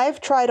 I've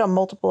tried on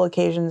multiple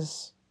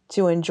occasions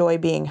to enjoy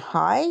being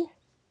high,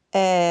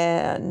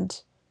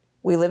 and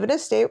we live in a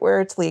state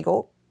where it's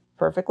legal,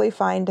 perfectly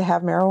fine to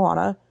have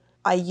marijuana.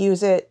 I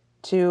use it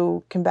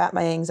to combat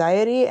my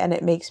anxiety and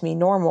it makes me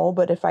normal,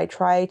 but if I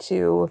try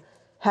to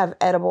have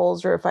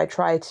edibles or if I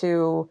try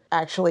to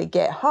actually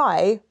get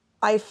high,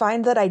 I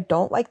find that I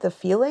don't like the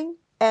feeling.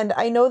 And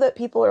I know that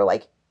people are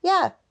like,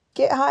 yeah,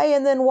 get high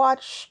and then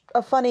watch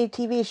a funny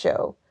TV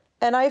show.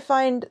 And I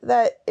find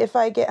that if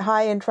I get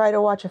high and try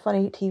to watch a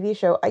funny TV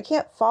show, I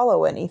can't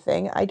follow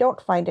anything. I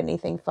don't find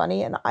anything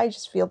funny and I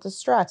just feel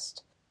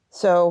distressed.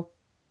 So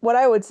what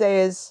I would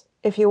say is,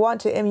 if you want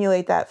to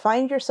emulate that,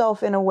 find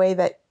yourself in a way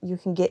that you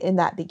can get in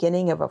that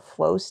beginning of a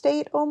flow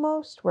state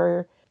almost,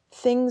 where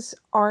things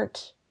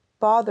aren't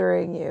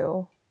bothering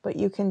you, but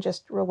you can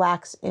just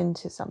relax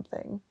into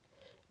something.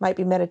 It might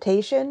be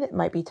meditation, it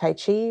might be Tai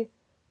Chi. It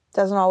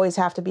doesn't always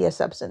have to be a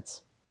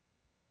substance.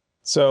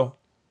 So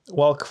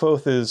while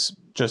Kvothe is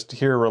just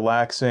here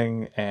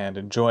relaxing and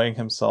enjoying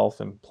himself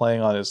and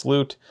playing on his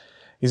lute,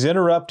 he's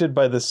interrupted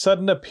by the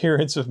sudden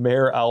appearance of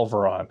Mayor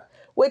Alvaron.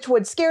 Which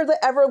would scare the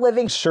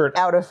ever-living Shirt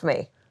out of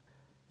me.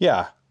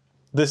 Yeah.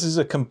 This is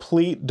a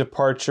complete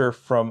departure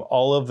from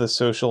all of the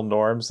social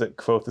norms that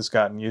Kvothe has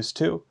gotten used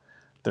to.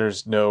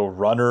 There's no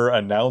runner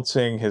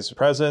announcing his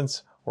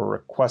presence or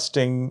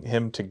requesting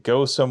him to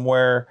go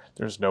somewhere.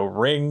 There's no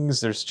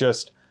rings. There's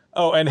just,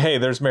 oh, and hey,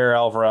 there's Mayor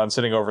Alvaron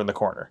sitting over in the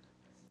corner.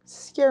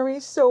 Scare me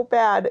so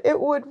bad. I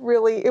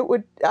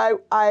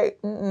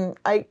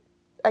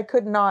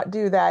could not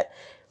do that.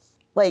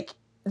 Like,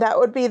 that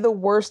would be the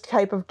worst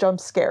type of jump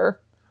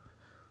scare.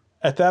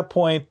 At that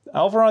point,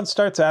 Alvaron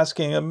starts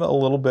asking him a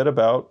little bit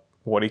about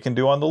what he can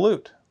do on the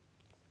lute.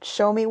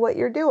 Show me what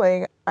you're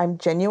doing. I'm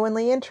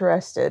genuinely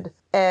interested.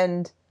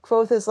 And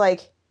Kvothe is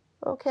like,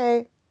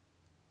 okay,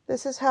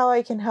 this is how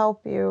I can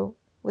help you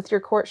with your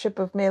courtship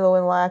of Melo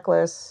and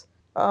Lackless.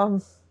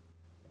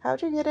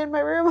 How'd you get in my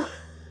room?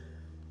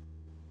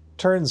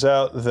 Turns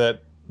out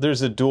that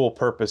there's a dual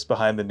purpose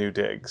behind the new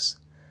digs.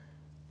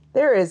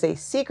 There is a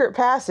secret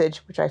passage,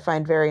 which I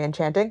find very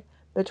enchanting,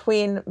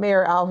 between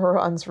Mayor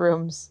Alvaron's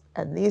rooms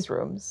and these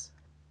rooms.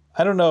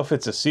 I don't know if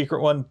it's a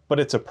secret one, but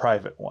it's a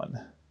private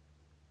one.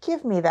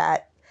 Give me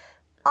that.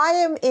 I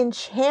am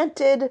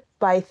enchanted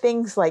by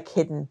things like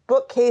hidden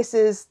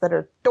bookcases that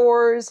are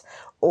doors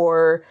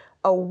or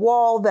a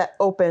wall that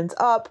opens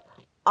up.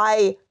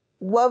 I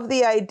love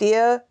the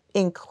idea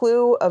in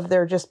Clue of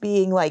there just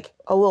being like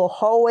a little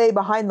hallway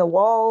behind the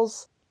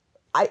walls.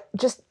 I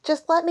just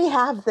let me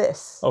have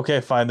this.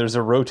 Okay, fine. There's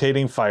a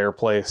rotating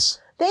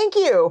fireplace. Thank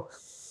you.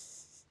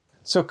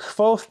 So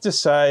Kvothe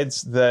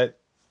decides that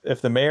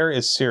if the mayor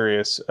is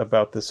serious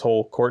about this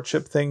whole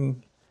courtship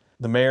thing,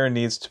 the mayor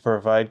needs to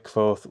provide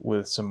Kvothe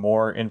with some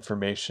more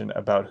information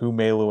about who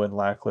Melo and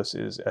Lackless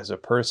is as a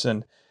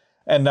person,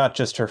 and not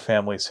just her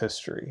family's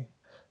history.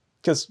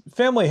 Because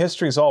family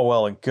history is all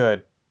well and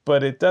good,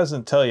 but it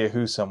doesn't tell you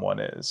who someone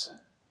is.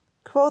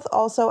 Kvothe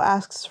also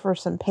asks for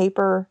some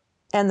paper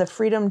and the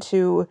freedom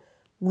to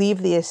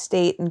leave the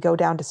estate and go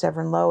down to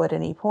Severn Low at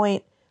any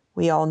point.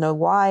 We all know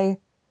why,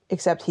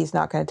 except he's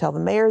not going to tell the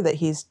mayor that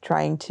he's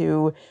trying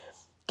to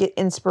get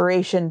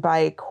inspiration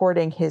by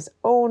courting his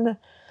own,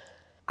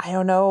 I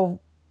don't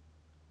know,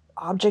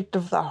 object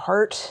of the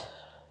heart.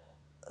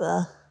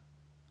 Ugh.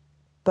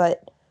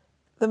 But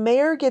the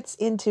mayor gets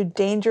into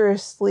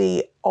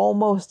dangerously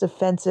almost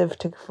offensive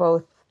to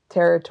Kvothe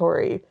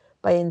territory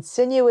by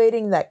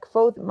insinuating that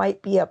Kvothe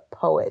might be a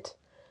poet.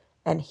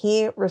 And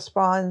he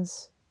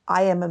responds,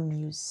 I am a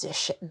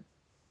musician.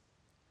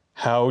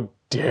 How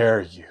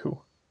dare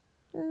you?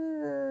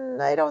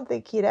 I don't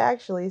think he'd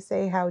actually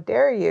say, how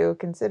dare you,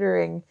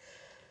 considering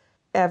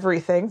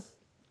everything.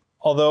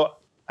 Although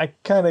I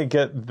kind of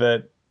get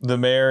that the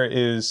mayor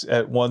is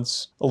at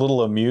once a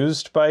little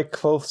amused by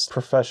Kvothe's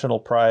professional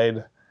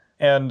pride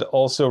and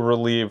also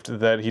relieved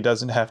that he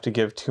doesn't have to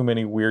give too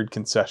many weird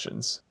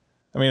concessions.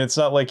 I mean, it's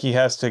not like he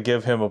has to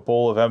give him a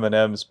bowl of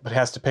M&Ms, but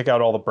has to pick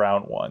out all the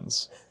brown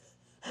ones.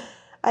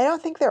 I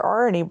don't think there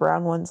are any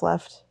brown ones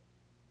left.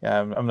 Yeah,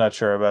 I'm not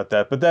sure about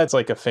that, but that's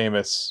like a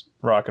famous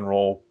rock and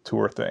roll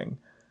tour thing.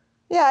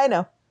 Yeah, I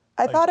know.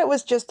 I thought it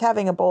was just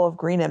having a bowl of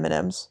green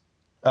M&Ms.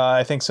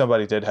 I think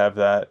somebody did have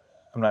that.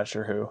 I'm not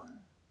sure who.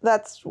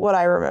 That's what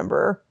I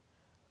remember.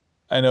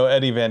 I know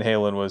Eddie Van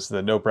Halen was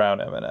the no brown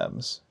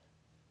M&Ms.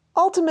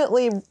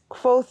 Ultimately,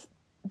 Kvothe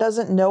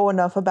doesn't know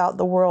enough about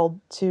the world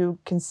to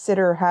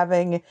consider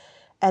having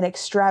an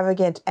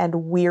extravagant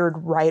and weird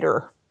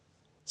writer.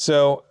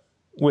 So,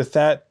 with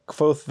that,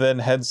 Kvothe then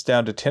heads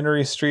down to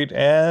Tinnery Street,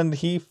 and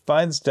he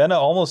finds Denna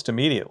almost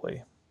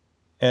immediately.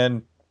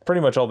 And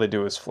pretty much all they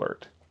do is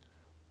flirt.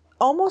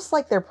 Almost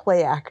like they're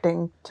play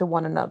acting to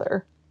one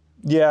another.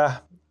 Yeah,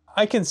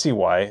 I can see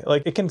why.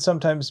 Like, it can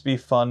sometimes be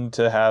fun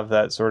to have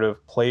that sort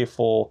of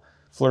playful,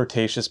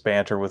 flirtatious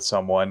banter with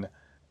someone,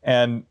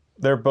 and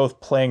they're both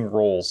playing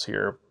roles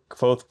here.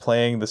 Kvothe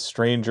playing the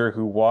stranger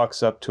who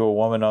walks up to a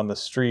woman on the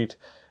street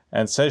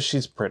and says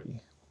she's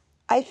pretty.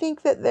 I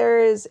think that there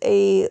is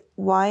a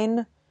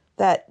line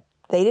that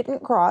they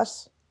didn't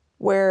cross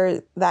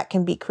where that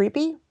can be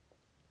creepy.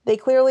 They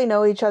clearly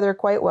know each other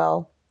quite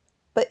well,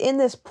 but in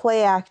this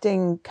play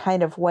acting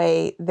kind of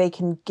way, they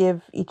can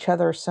give each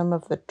other some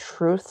of the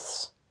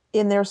truths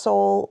in their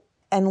soul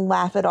and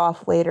laugh it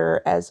off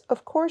later as,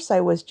 of course, I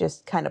was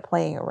just kind of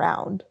playing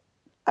around.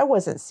 I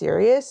wasn't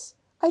serious.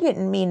 I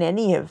didn't mean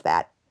any of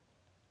that.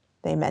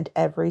 They meant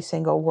every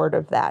single word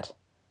of that.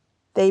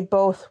 They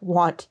both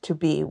want to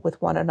be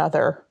with one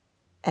another.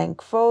 And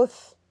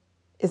Kvothe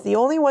is the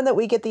only one that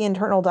we get the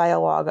internal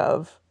dialogue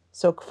of.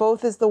 So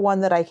Kvothe is the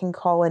one that I can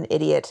call an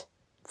idiot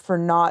for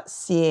not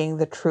seeing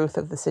the truth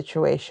of the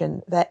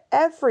situation. That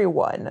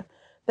everyone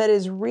that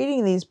is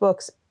reading these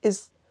books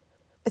is...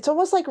 It's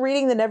almost like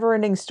reading the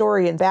Neverending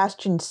Story and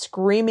Bastian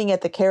screaming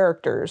at the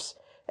characters.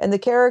 And the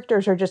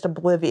characters are just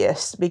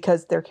oblivious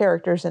because they're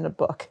characters in a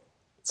book.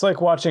 It's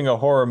like watching a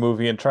horror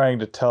movie and trying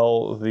to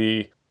tell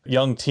the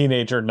young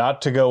teenager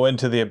not to go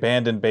into the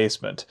abandoned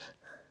basement.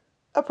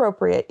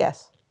 Appropriate,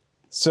 yes.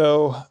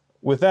 So,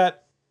 with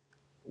that,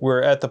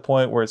 we're at the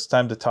point where it's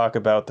time to talk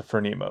about the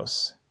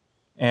Phronimos.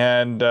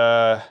 And,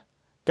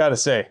 gotta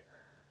say,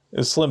 it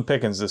was slim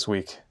pickings this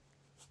week.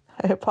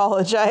 I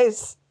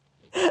apologize.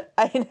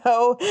 I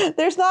know.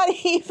 There's not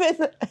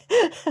even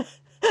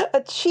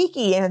a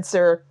cheeky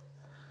answer.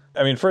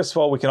 I mean, first of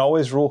all, we can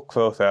always rule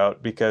Kvothe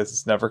out because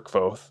it's never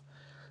Kvothe.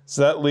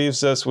 So that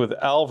leaves us with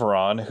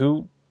Alvaron,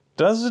 who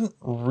doesn't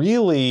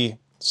really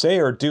say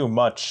or do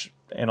much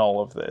in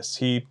all of this.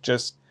 He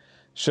just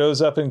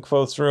shows up in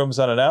Kvothe's rooms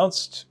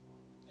unannounced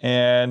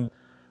and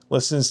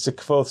listens to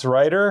Kvothe's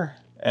writer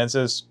and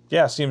says,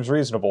 yeah, seems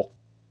reasonable.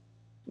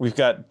 We've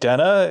got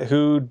Denna,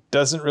 who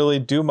doesn't really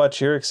do much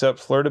here except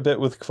flirt a bit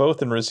with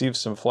Kvothe and receive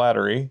some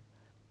flattery.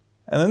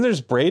 And then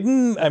there's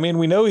Braden. I mean,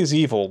 we know he's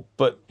evil,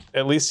 but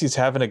at least he's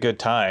having a good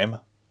time.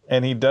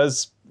 And he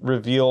does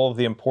reveal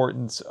the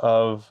importance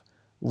of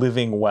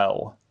living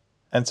well.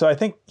 And so I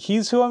think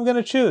he's who I'm going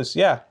to choose.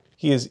 Yeah,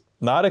 he is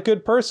not a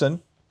good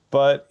person,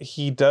 but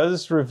he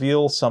does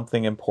reveal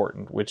something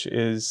important, which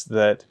is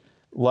that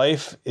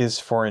life is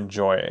for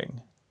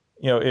enjoying.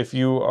 You know, if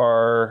you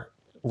are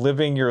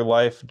living your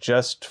life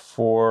just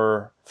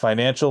for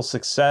financial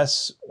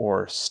success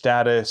or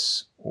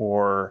status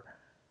or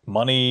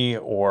money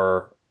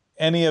or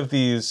any of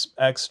these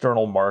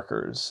external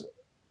markers,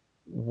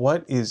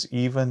 what is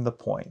even the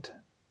point?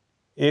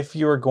 If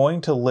you're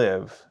going to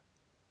live.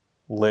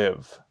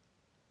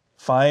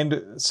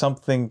 Find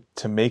something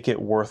to make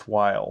it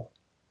worthwhile.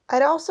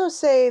 I'd also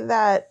say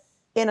that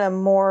in a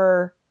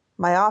more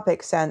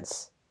myopic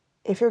sense,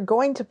 if you're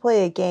going to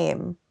play a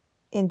game,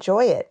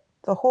 enjoy it.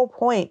 The whole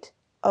point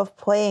of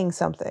playing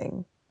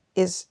something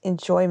is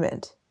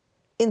enjoyment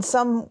in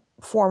some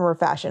form or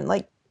fashion.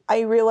 Like,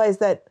 I realize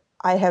that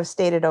I have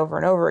stated over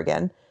and over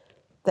again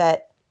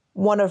that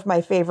one of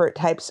my favorite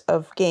types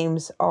of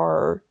games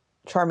are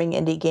charming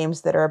indie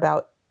games that are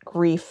about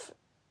grief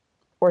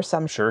or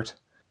some shirt.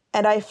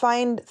 And I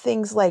find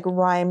things like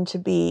Rime to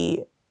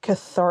be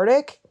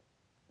cathartic.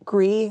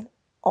 Gree,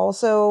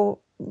 also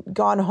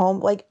Gone Home,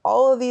 like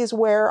all of these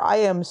where I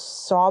am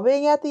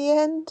sobbing at the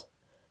end.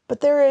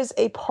 But there is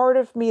a part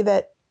of me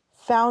that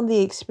found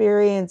the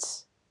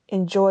experience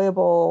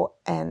enjoyable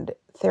and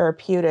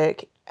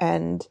therapeutic,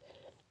 and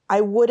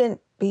I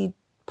wouldn't be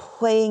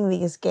playing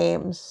these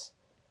games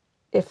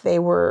if they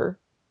were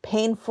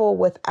painful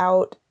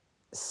without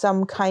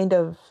some kind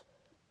of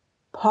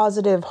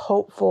positive,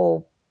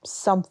 hopeful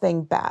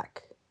something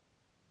back.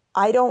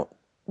 I don't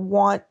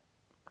want,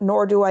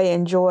 nor do I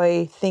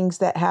enjoy things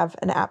that have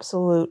an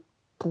absolute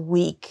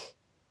bleak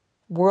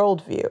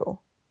worldview.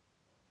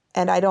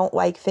 And I don't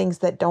like things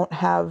that don't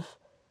have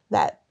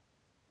that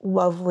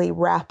lovely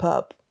wrap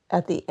up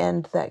at the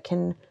end that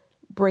can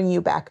bring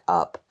you back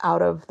up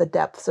out of the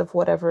depths of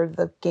whatever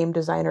the game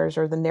designers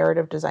or the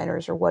narrative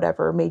designers or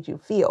whatever made you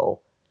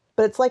feel.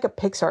 But it's like a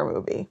Pixar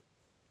movie.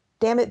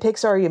 Damn it,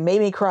 Pixar, you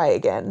made me cry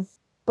again.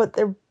 But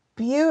they're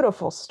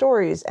beautiful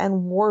stories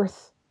and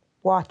worth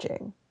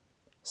watching.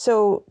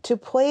 So to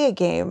play a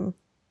game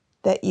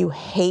that you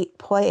hate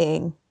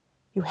playing,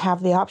 you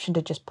have the option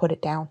to just put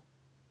it down.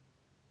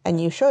 And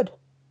you should.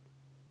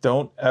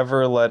 Don't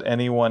ever let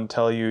anyone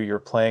tell you you're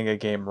playing a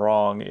game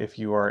wrong if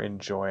you are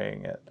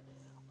enjoying it.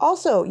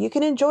 Also, you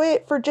can enjoy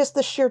it for just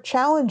the sheer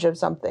challenge of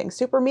something.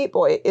 Super Meat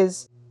Boy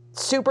is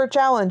super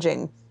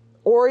challenging.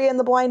 Ori and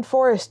the Blind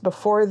Forest,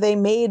 before they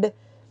made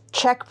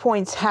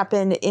checkpoints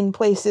happen in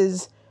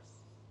places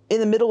in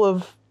the middle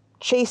of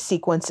chase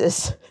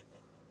sequences,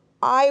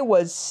 I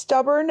was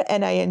stubborn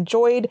and I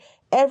enjoyed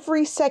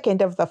every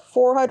second of the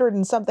 400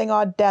 and something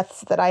odd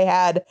deaths that I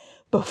had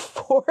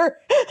before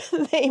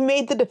they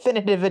made the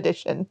definitive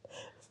edition.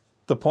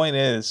 The point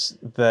is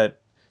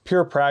that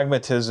pure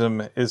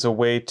pragmatism is a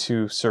way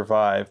to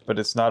survive, but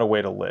it's not a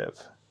way to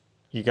live.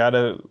 You got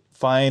to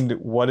find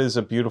what is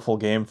a beautiful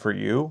game for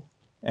you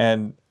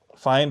and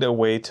find a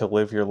way to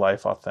live your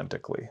life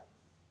authentically.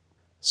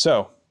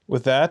 So,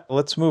 with that,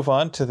 let's move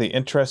on to the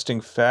interesting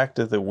fact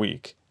of the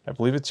week. I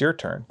believe it's your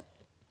turn.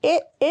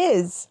 It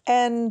is,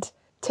 and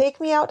Take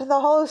Me Out to the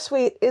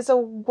Holosuite is a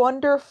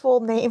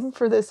wonderful name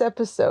for this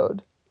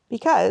episode,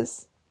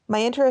 because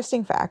my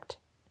interesting fact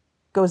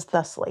goes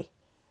thusly.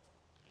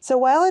 So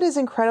while it is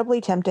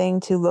incredibly tempting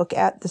to look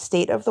at the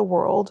state of the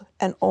world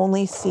and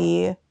only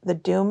see the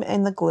doom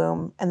and the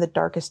gloom and the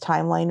darkest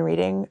timeline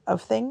reading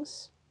of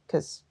things,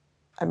 because,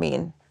 I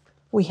mean,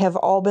 we have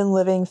all been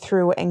living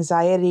through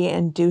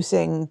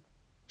anxiety-inducing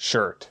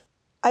shirt,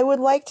 I would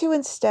like to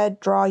instead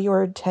draw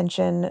your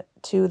attention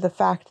to the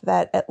fact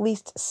that at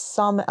least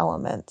some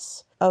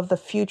elements of the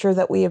future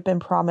that we have been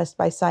promised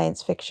by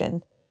science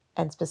fiction,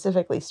 and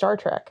specifically Star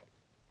Trek,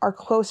 are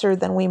closer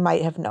than we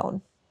might have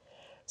known.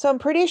 So I'm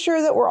pretty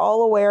sure that we're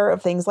all aware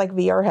of things like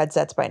VR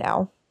headsets by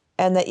now,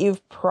 and that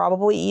you've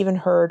probably even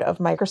heard of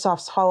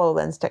Microsoft's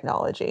HoloLens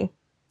technology.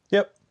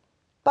 Yep.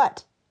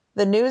 But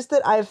the news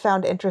that I've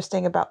found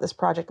interesting about this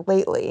project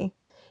lately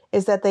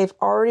is that they've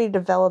already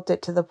developed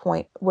it to the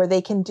point where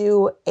they can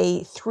do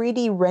a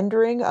 3D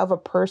rendering of a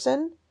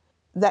person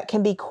that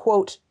can be,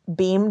 quote,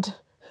 beamed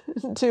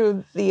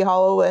to the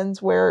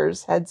HoloLens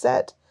wearer's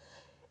headset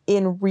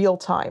in real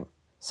time.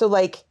 So,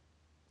 like,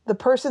 the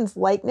person's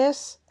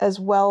likeness as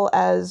well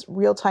as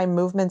real-time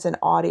movements and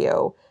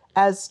audio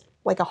as,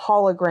 like, a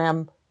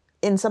hologram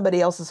in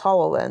somebody else's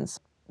HoloLens.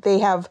 They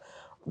have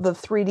the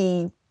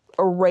 3D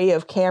array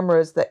of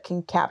cameras that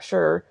can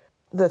capture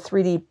the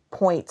 3D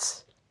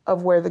points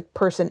of where the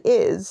person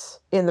is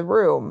in the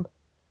room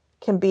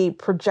can be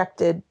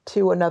projected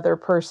to another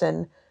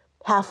person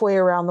halfway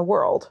around the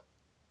world.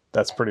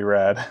 That's pretty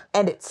rad.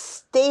 And it's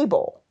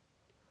stable.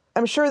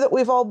 I'm sure that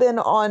we've all been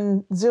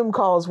on Zoom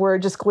calls where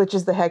it just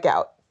glitches the heck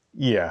out.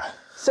 Yeah.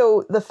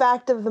 So the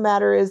fact of the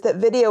matter is that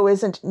video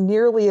isn't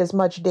nearly as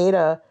much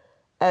data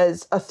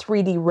as a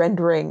 3D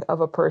rendering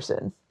of a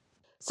person.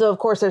 So of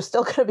course there's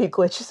still going to be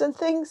glitches and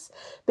things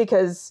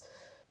because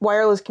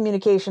wireless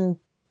communication,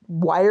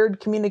 wired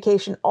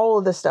communication, all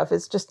of this stuff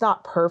is just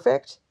not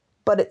perfect,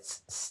 but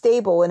it's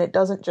stable and it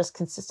doesn't just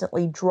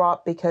consistently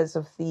drop because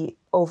of the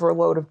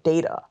overload of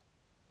data.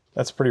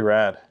 That's pretty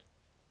rad.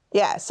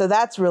 Yeah, so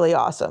that's really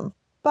awesome.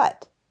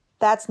 But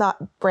that's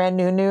not brand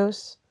new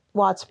news.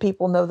 Lots of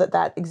people know that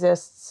that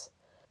exists.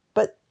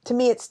 But to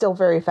me, it's still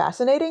very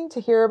fascinating to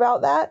hear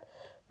about that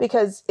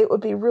because it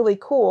would be really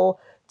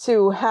cool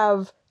to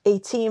have a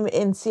team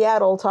in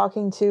Seattle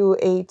talking to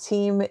a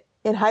team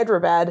in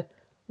Hyderabad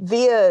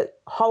via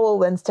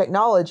HoloLens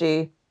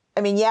technology.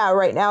 I mean, yeah,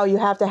 right now you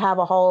have to have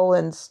a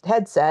HoloLens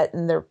headset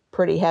and they're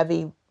pretty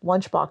heavy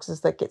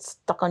lunchboxes that get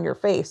stuck on your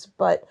face,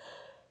 but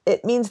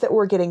it means that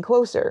we're getting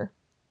closer.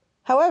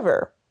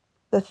 However,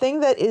 the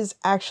thing that is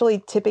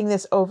actually tipping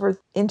this over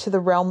into the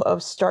realm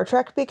of Star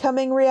Trek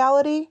becoming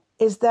reality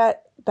is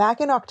that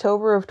back in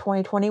October of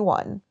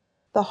 2021,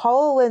 the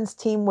HoloLens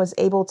team was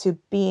able to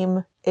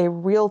beam a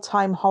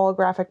real-time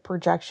holographic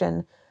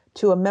projection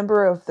to a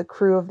member of the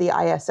crew of the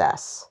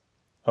ISS.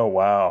 Oh,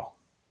 wow.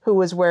 Who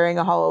was wearing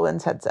a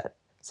HoloLens headset.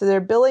 So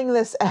they're billing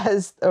this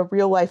as a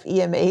real-life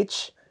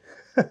EMH.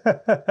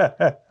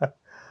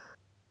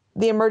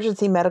 the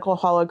emergency medical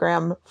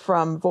hologram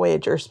from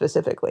Voyager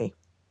specifically.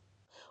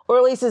 Or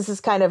at least this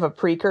is kind of a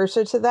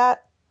precursor to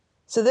that.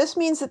 So this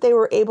means that they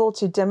were able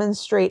to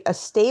demonstrate a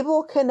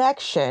stable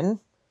connection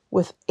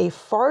with a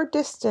far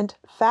distant,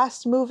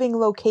 fast-moving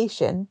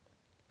location.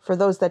 For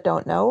those that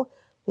don't know,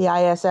 the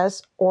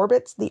ISS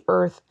orbits the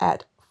Earth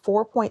at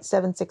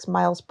 4.76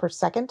 miles per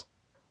second,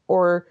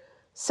 or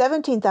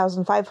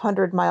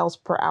 17,500 miles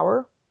per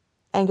hour,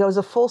 and goes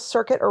a full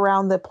circuit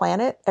around the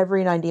planet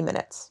every 90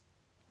 minutes.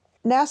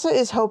 NASA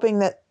is hoping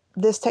that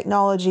this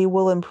technology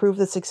will improve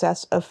the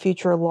success of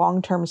future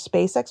long-term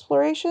space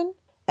exploration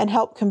and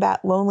help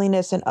combat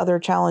loneliness and other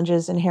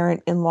challenges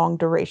inherent in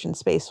long-duration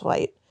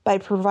spaceflight by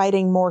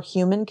providing more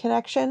human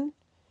connection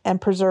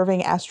and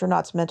preserving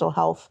astronauts' mental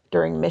health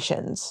during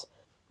missions.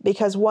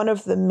 Because one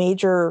of the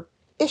major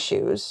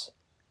issues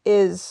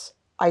is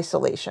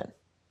isolation.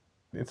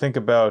 You think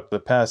about the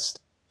past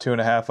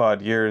 2.5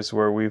 odd years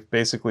where we've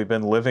basically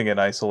been living in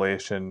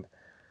isolation.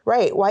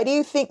 Right. Why do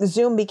you think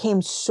Zoom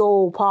became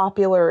so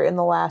popular in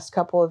the last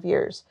couple of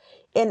years?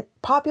 And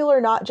popular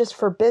not just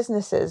for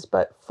businesses,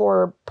 but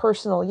for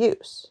personal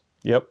use.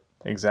 Yep,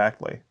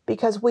 exactly.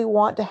 Because we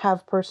want to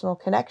have personal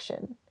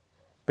connection.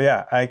 But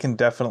yeah, I can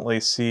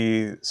definitely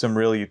see some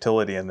real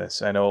utility in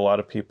this. I know a lot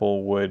of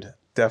people would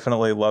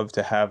definitely love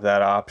to have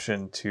that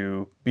option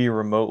to be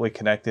remotely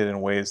connected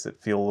in ways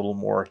that feel a little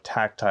more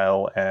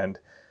tactile and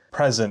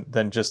present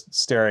than just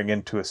staring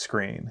into a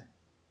screen.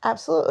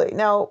 Absolutely.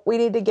 Now, we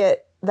need to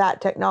get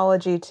that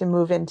technology to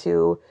move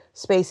into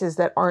spaces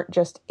that aren't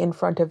just in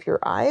front of your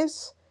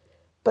eyes.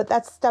 But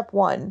that's step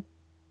one.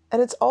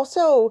 And it's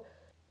also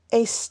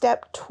a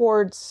step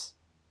towards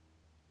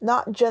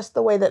not just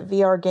the way that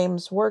VR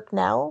games work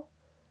now,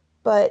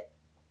 but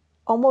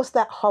almost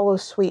that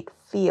holosuite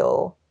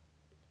feel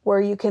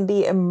where you can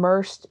be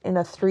immersed in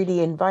a 3D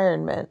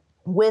environment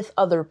with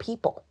other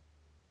people.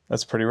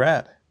 That's pretty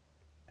rad.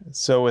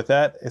 So with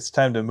that, it's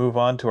time to move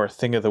on to our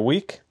thing of the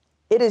week.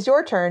 It is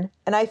your turn,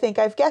 and I think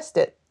I've guessed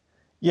it.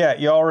 Yeah,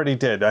 you already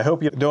did. I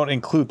hope you don't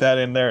include that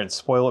in there and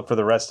spoil it for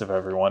the rest of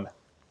everyone.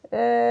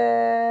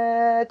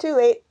 Too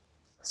late.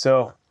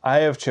 So I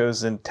have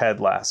chosen Ted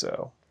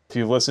Lasso. If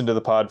you've listened to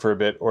the pod for a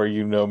bit or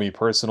you know me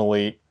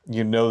personally,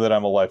 you know that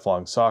I'm a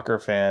lifelong soccer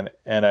fan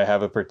and I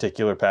have a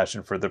particular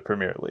passion for the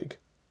Premier League.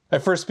 I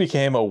first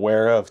became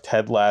aware of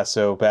Ted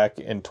Lasso back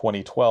in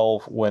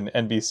 2012 when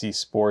NBC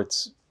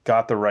Sports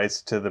got the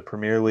rights to the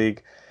Premier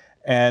League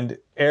and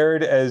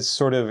aired as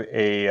sort of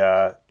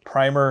a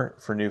primer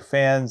for new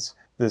fans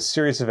this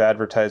series of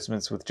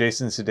advertisements with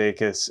Jason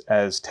Sudeikis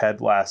as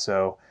Ted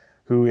Lasso,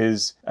 who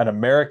is an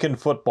American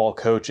football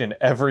coach in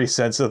every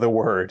sense of the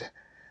word.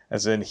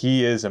 As in,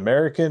 he is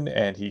American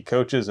and he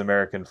coaches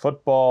American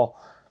football,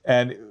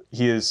 and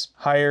he is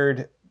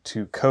hired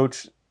to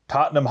coach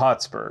Tottenham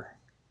Hotspur,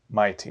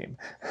 my team.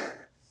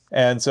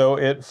 And so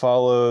it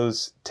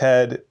follows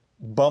Ted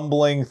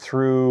bumbling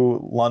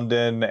through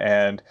London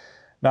and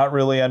not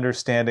really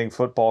understanding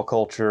football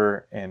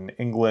culture in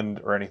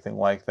England or anything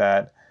like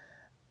that.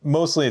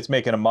 Mostly it's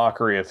making a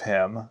mockery of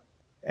him,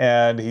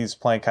 and he's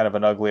playing kind of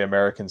an ugly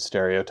American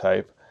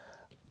stereotype,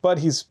 but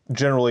he's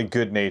generally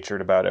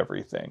good-natured about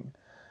everything.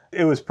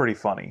 It was pretty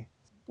funny.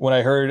 When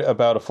I heard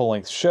about a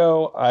full-length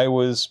show, I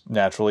was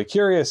naturally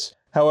curious.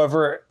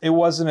 However, it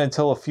wasn't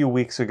until a few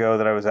weeks ago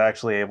that I was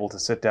actually able to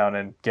sit down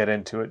and get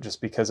into it,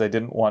 just because I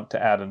didn't want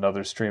to add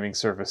another streaming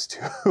service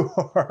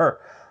to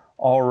our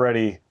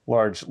already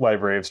large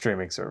library of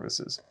streaming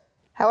services.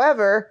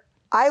 However,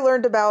 I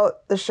learned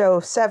about the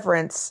show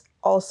Severance,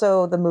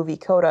 also the movie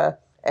Coda,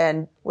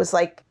 and was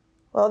like,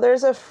 well,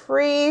 there's a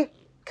free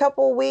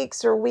couple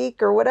weeks or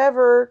week or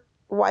whatever.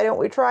 Why don't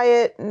we try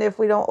it? And if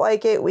we don't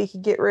like it, we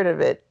could get rid of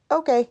it.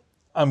 Okay.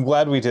 I'm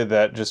glad we did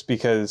that just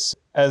because,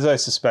 as I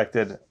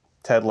suspected,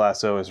 Ted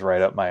Lasso is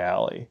right up my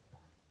alley.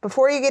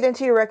 Before you get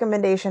into your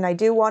recommendation, I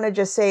do want to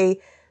just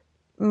say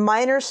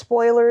minor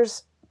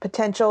spoilers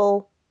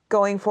potential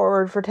going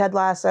forward for Ted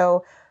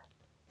Lasso.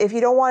 If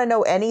you don't want to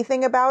know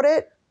anything about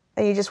it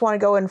and you just want to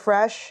go in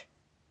fresh,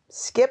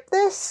 skip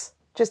this.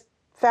 Just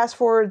fast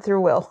forward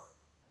through Will.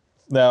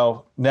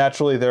 Now,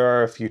 naturally, there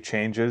are a few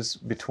changes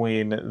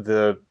between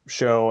the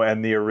show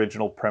and the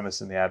original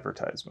premise in the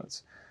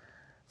advertisements.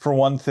 For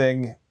one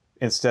thing,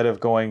 instead of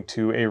going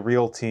to a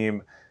real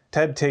team,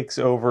 Ted takes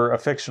over a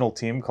fictional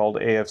team called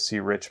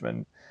AFC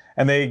Richmond.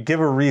 And they give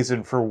a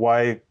reason for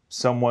why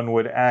someone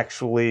would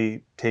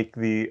actually take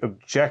the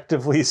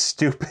objectively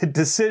stupid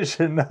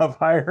decision of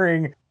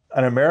hiring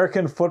an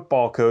American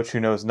football coach who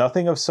knows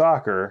nothing of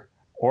soccer,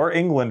 or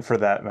England for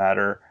that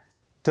matter,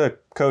 to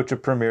coach a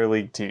Premier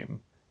League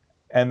team.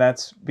 And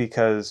that's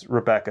because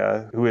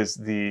Rebecca, who is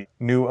the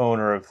new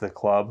owner of the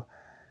club,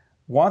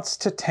 wants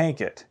to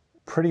tank it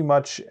pretty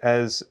much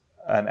as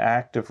an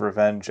act of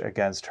revenge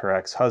against her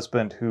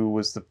ex-husband, who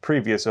was the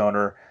previous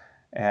owner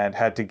and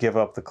had to give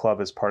up the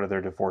club as part of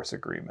their divorce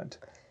agreement.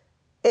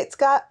 It's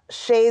got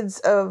shades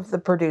of the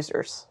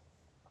producers.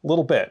 A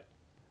little bit.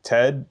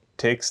 Ted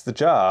takes the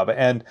job.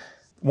 And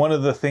one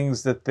of the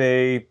things that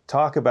they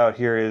talk about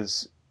here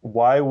is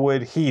why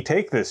would he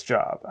take this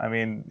job? I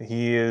mean,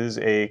 he is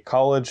a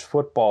college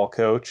football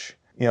coach,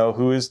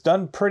 who has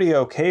done pretty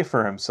okay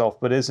for himself,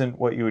 but isn't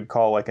what you would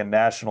call like a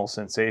national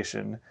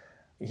sensation.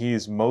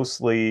 He's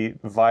mostly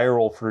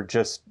viral for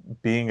just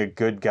being a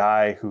good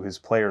guy who his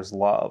players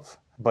love,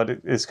 but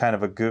it is kind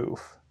of a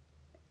goof.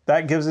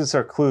 That gives us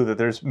our clue that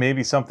there's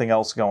maybe something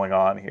else going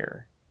on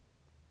here.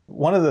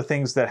 One of the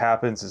things that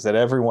happens is that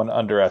everyone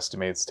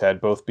underestimates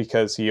Ted, both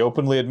because he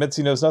openly admits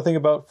he knows nothing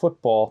about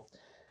football,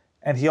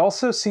 and he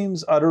also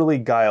seems utterly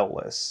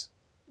guileless.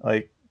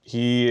 Like,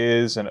 he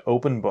is an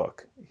open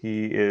book.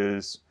 He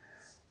is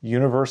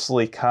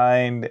universally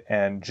kind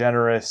and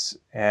generous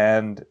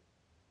and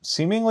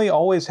seemingly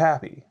always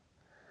happy.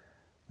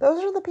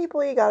 Those are the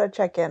people you gotta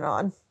check in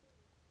on.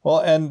 Well,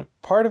 and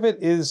part of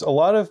it is a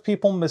lot of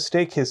people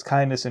mistake his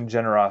kindness and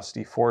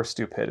generosity for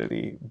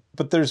stupidity,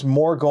 but there's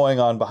more going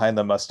on behind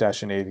the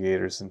mustache and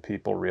aviators than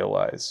people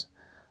realize.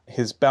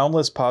 His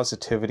boundless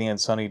positivity and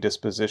sunny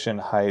disposition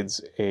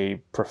hides a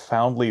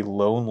profoundly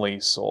lonely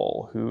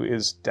soul who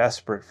is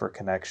desperate for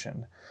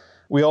connection.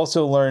 We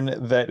also learn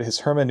that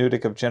his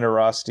hermeneutic of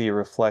generosity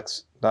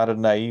reflects not a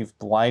naive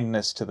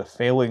blindness to the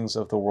failings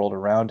of the world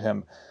around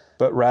him,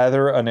 but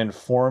rather an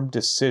informed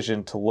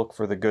decision to look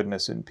for the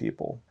goodness in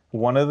people.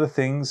 One of the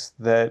things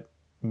that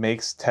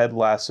makes Ted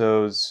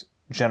Lasso's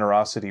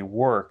generosity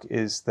work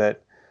is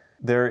that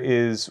there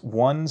is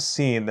one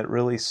scene that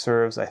really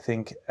serves, I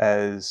think,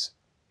 as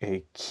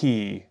a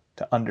key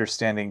to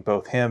understanding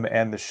both him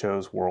and the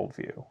show's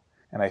worldview.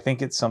 And I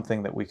think it's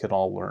something that we could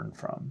all learn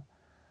from.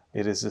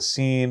 It is a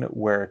scene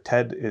where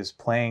Ted is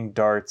playing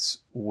darts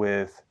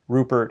with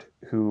Rupert,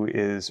 who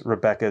is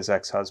Rebecca's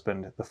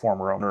ex-husband, the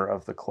former owner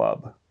of the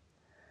club.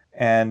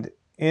 And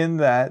in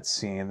that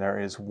scene, there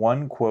is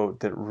one quote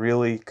that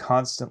really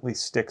constantly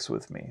sticks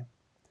with me.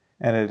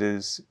 And it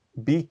is,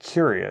 "Be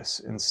curious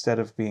instead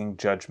of being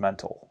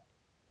judgmental."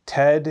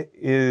 Ted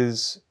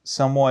is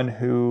someone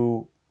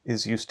who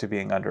is used to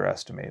being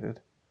underestimated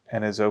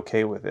and is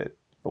okay with it.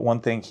 But one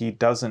thing he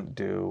doesn't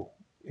do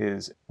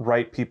is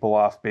write people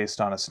off based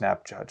on a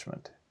snap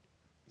judgment.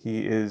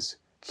 He is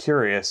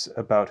curious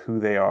about who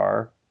they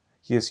are.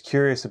 He is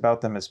curious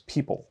about them as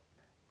people.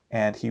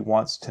 And he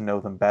wants to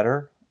know them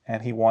better.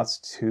 And he wants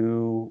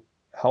to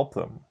help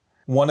them.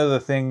 One of the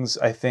things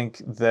I think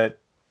that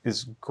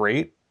is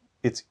great,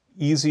 it's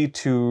easy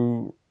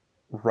to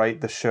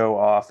write the show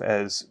off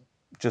as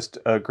just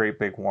a great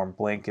big warm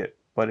blanket,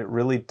 but it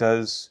really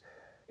does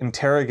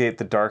interrogate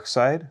the dark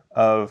side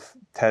of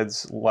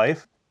Ted's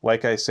life.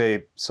 Like I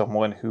say,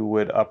 someone who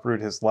would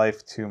uproot his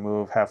life to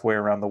move halfway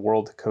around the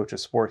world to coach a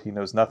sport he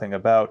knows nothing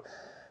about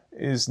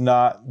is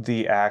not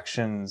the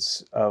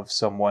actions of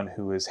someone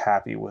who is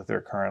happy with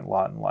their current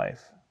lot in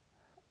life.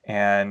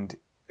 And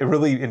it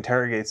really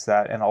interrogates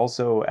that and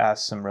also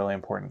asks some really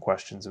important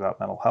questions about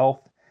mental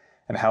health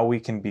and how we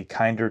can be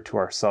kinder to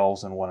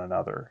ourselves and one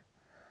another.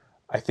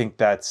 I think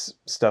that's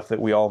stuff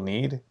that we all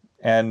need.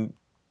 And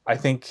I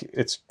think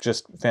it's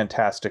just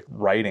fantastic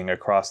writing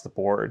across the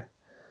board.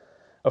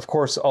 Of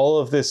course, all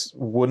of this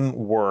wouldn't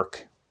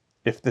work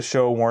if the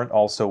show weren't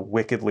also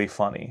wickedly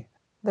funny.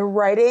 The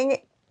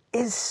writing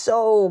is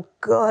so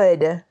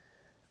good.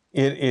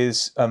 It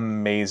is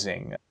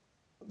amazing.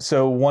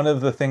 So one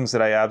of the things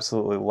that I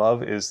absolutely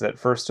love is that,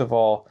 first of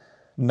all,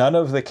 none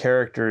of the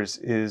characters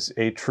is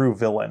a true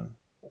villain.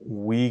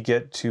 We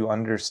get to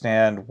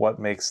understand what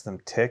makes them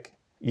tick,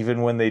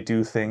 even when they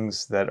do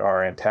things that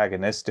are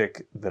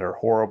antagonistic, that are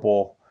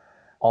horrible.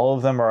 All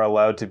of them are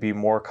allowed to be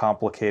more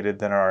complicated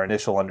than our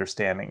initial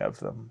understanding of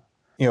them.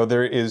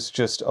 There is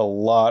just a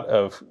lot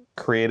of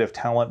creative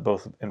talent,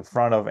 both in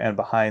front of and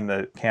behind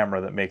the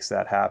camera, that makes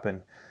that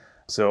happen.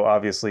 So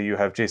obviously you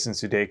have Jason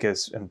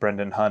Sudeikis and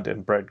Brendan Hunt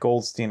and Brett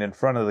Goldstein in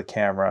front of the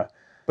camera,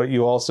 but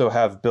you also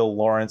have Bill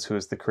Lawrence, who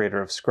is the creator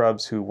of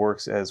Scrubs, who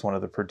works as one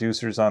of the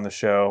producers on the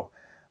show.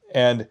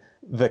 And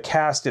the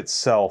cast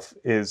itself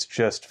is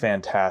just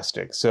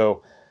fantastic.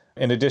 So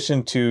in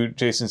addition to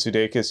Jason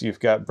Sudeikis, you've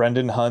got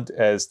Brendan Hunt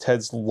as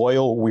Ted's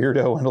loyal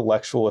weirdo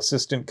intellectual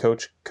assistant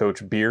coach,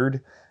 Coach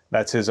Beard.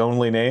 That's his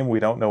only name.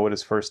 We don't know what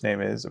his first name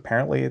is.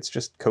 Apparently it's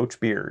just Coach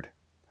Beard.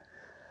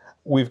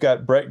 We've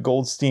got Brett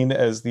Goldstein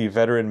as the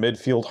veteran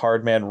midfield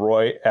hardman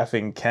Roy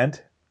effing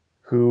Kent,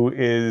 who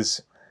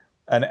is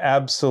an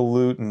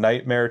absolute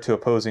nightmare to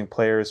opposing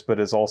players, but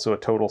is also a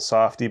total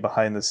softie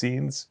behind the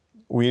scenes.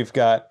 We've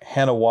got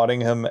Hannah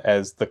Waddingham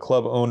as the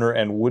club owner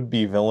and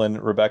would-be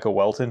villain Rebecca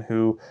Welton,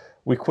 who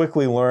we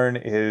quickly learn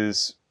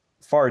is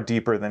far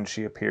deeper than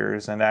she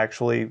appears and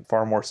actually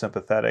far more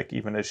sympathetic,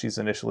 even as she's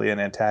initially an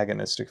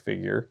antagonistic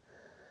figure.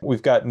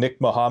 We've got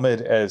Nick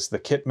Mohammed as the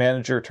kit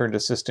manager turned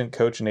assistant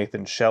coach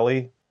Nathan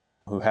Shelley,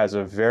 who has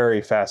a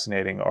very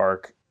fascinating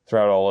arc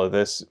throughout all of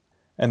this.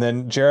 And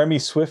then Jeremy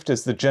Swift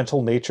as the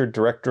gentle-natured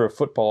director of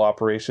football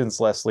operations,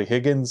 Leslie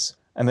Higgins.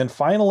 And then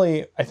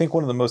finally, I think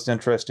one of the most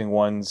interesting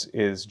ones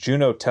is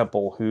Juno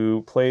Temple,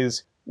 who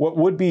plays what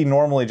would be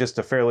normally just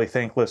a fairly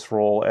thankless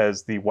role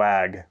as the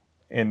WAG.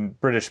 In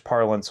British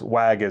parlance,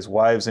 WAG is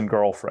wives and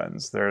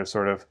girlfriends. They're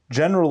sort of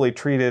generally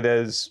treated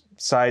as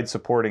side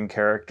supporting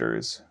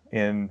characters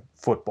in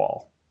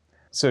football.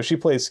 So she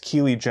plays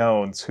Keely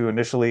Jones, who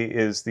initially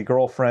is the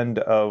girlfriend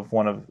of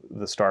one of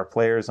the star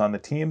players on the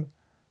team.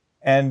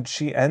 And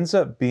she ends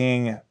up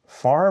being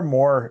far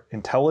more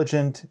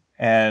intelligent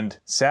and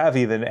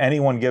savvy than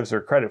anyone gives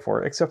her credit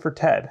for, except for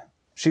Ted.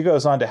 She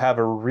goes on to have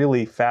a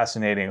really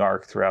fascinating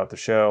arc throughout the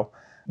show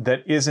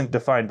that isn't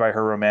defined by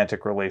her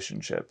romantic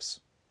relationships.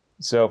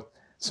 So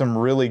some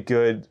really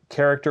good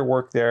character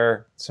work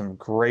there, some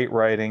great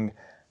writing,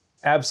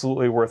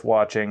 absolutely worth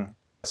watching.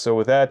 So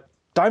with that,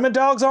 Diamond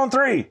Dogs on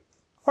 3!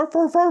 Arf,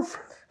 arf, arf.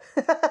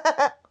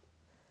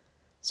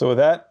 So with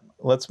that,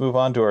 let's move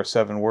on to our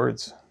 7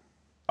 words.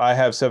 I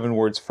have 7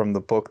 words from the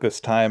book this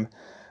time,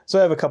 so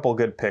I have a couple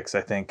good picks,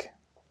 I think.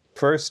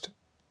 First,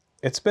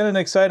 it's been an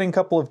exciting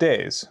couple of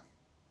days.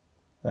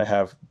 I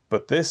have,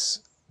 but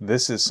this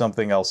is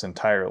something else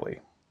entirely.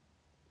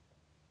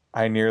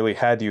 I nearly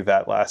had you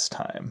that last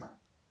time.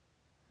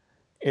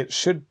 It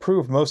should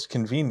prove most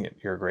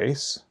convenient, Your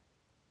Grace.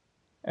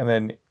 And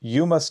then,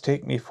 you must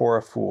take me for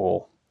a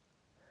fool.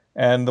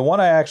 And the one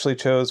I actually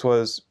chose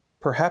was,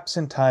 perhaps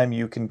in time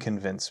you can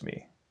convince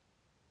me.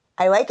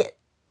 I like it.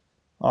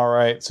 All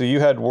right, so you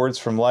had words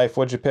from life.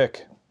 What'd you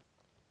pick?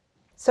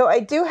 So I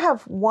do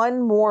have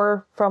one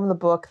more from the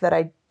book that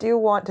I do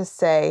want to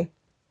say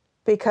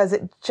because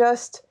it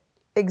just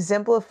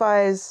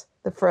exemplifies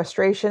the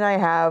frustration I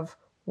have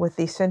with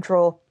the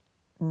central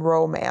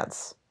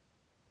romance.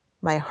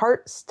 My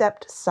heart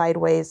stepped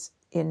sideways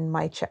in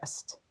my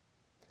chest.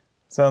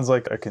 Sounds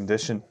like a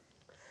condition.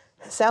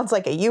 Sounds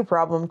like a you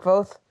problem,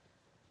 Quoth.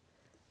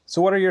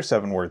 So what are your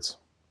 7 words?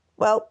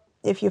 Well,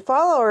 if you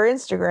follow our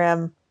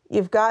Instagram,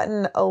 you've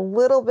gotten a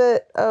little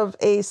bit of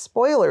a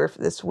spoiler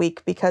for this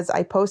week because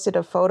I posted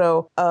a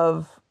photo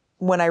of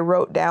when I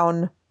wrote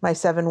down my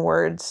 7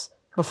 words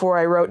before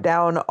I wrote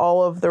down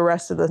all of the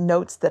rest of the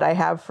notes that I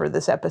have for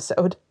this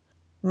episode.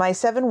 My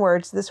 7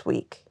 words this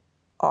week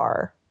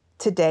are,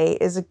 today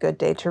is a good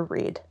day to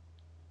read.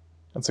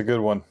 That's a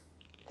good one.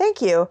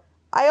 Thank you.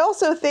 I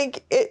also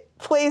think it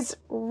plays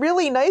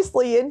really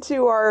nicely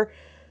into our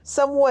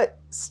somewhat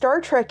Star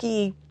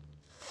Trek-y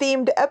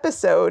themed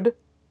episode.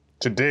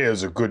 Today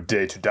is a good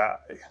day to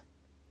die.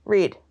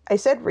 Read. I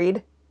said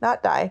read,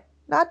 not die.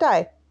 Not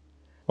die.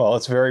 Well,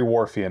 it's very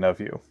Worfian of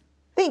you.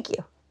 Thank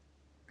you.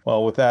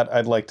 Well, with that,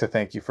 I'd like to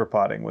thank you for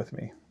potting with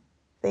me.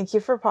 Thank you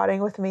for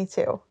potting with me,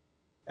 too.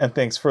 And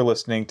thanks for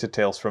listening to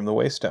Tales from the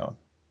Waystone.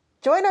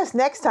 Join us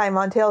next time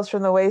on Tales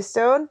from the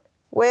Waystone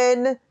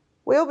when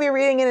we'll be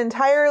reading an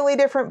entirely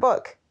different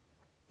book.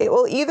 It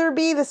will either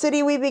be The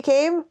City We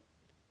Became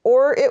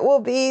or it will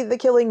be The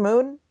Killing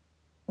Moon.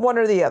 One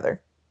or the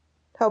other.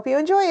 Hope you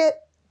enjoy it.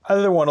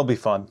 Either one will be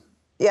fun.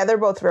 Yeah, they're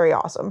both very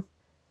awesome.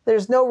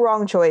 There's no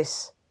wrong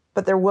choice,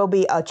 but there will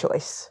be a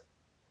choice.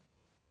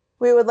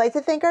 We would like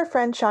to thank our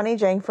friend Shawnee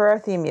Jang for our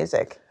theme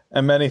music.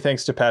 And many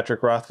thanks to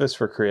Patrick Rothfuss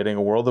for creating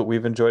a world that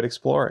we've enjoyed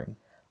exploring.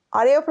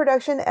 Audio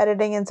production,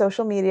 editing, and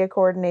social media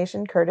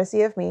coordination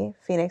courtesy of me,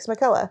 Phoenix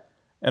McCullough.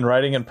 And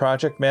writing and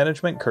project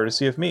management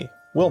courtesy of me,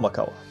 Will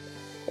McCullough.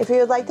 If you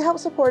would like to help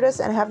support us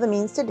and have the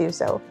means to do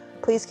so,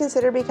 please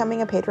consider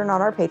becoming a patron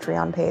on our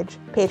Patreon page,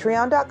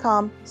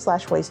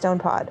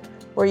 patreon.com/waystonepod,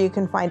 where you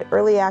can find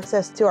early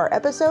access to our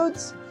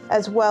episodes,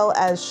 as well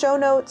as show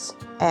notes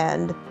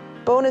and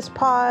bonus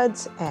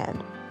pods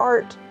and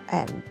art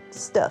and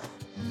stuff.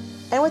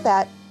 And with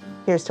that,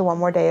 here's to one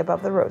more day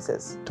above the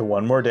roses. To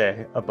one more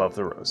day above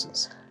the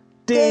roses.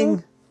 Ding!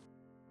 Ding!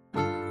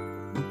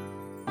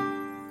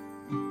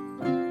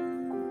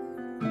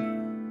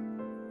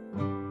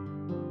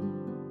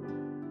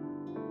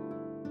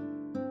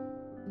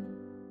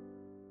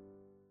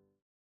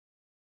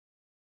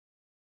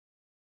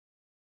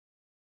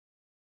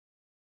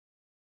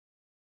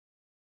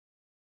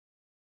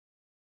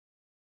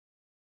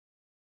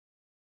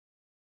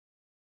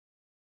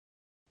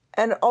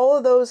 And all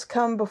of those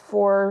come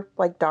before,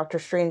 like, Doctor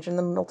Strange and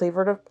the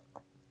Multiverse of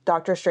Magic.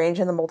 Doctor Strange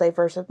and the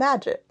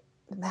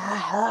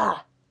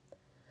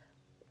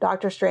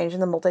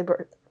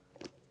Multiverse...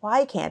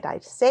 Why can't I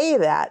say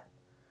that?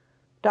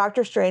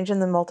 Doctor Strange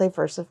and the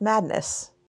Multiverse of Madness.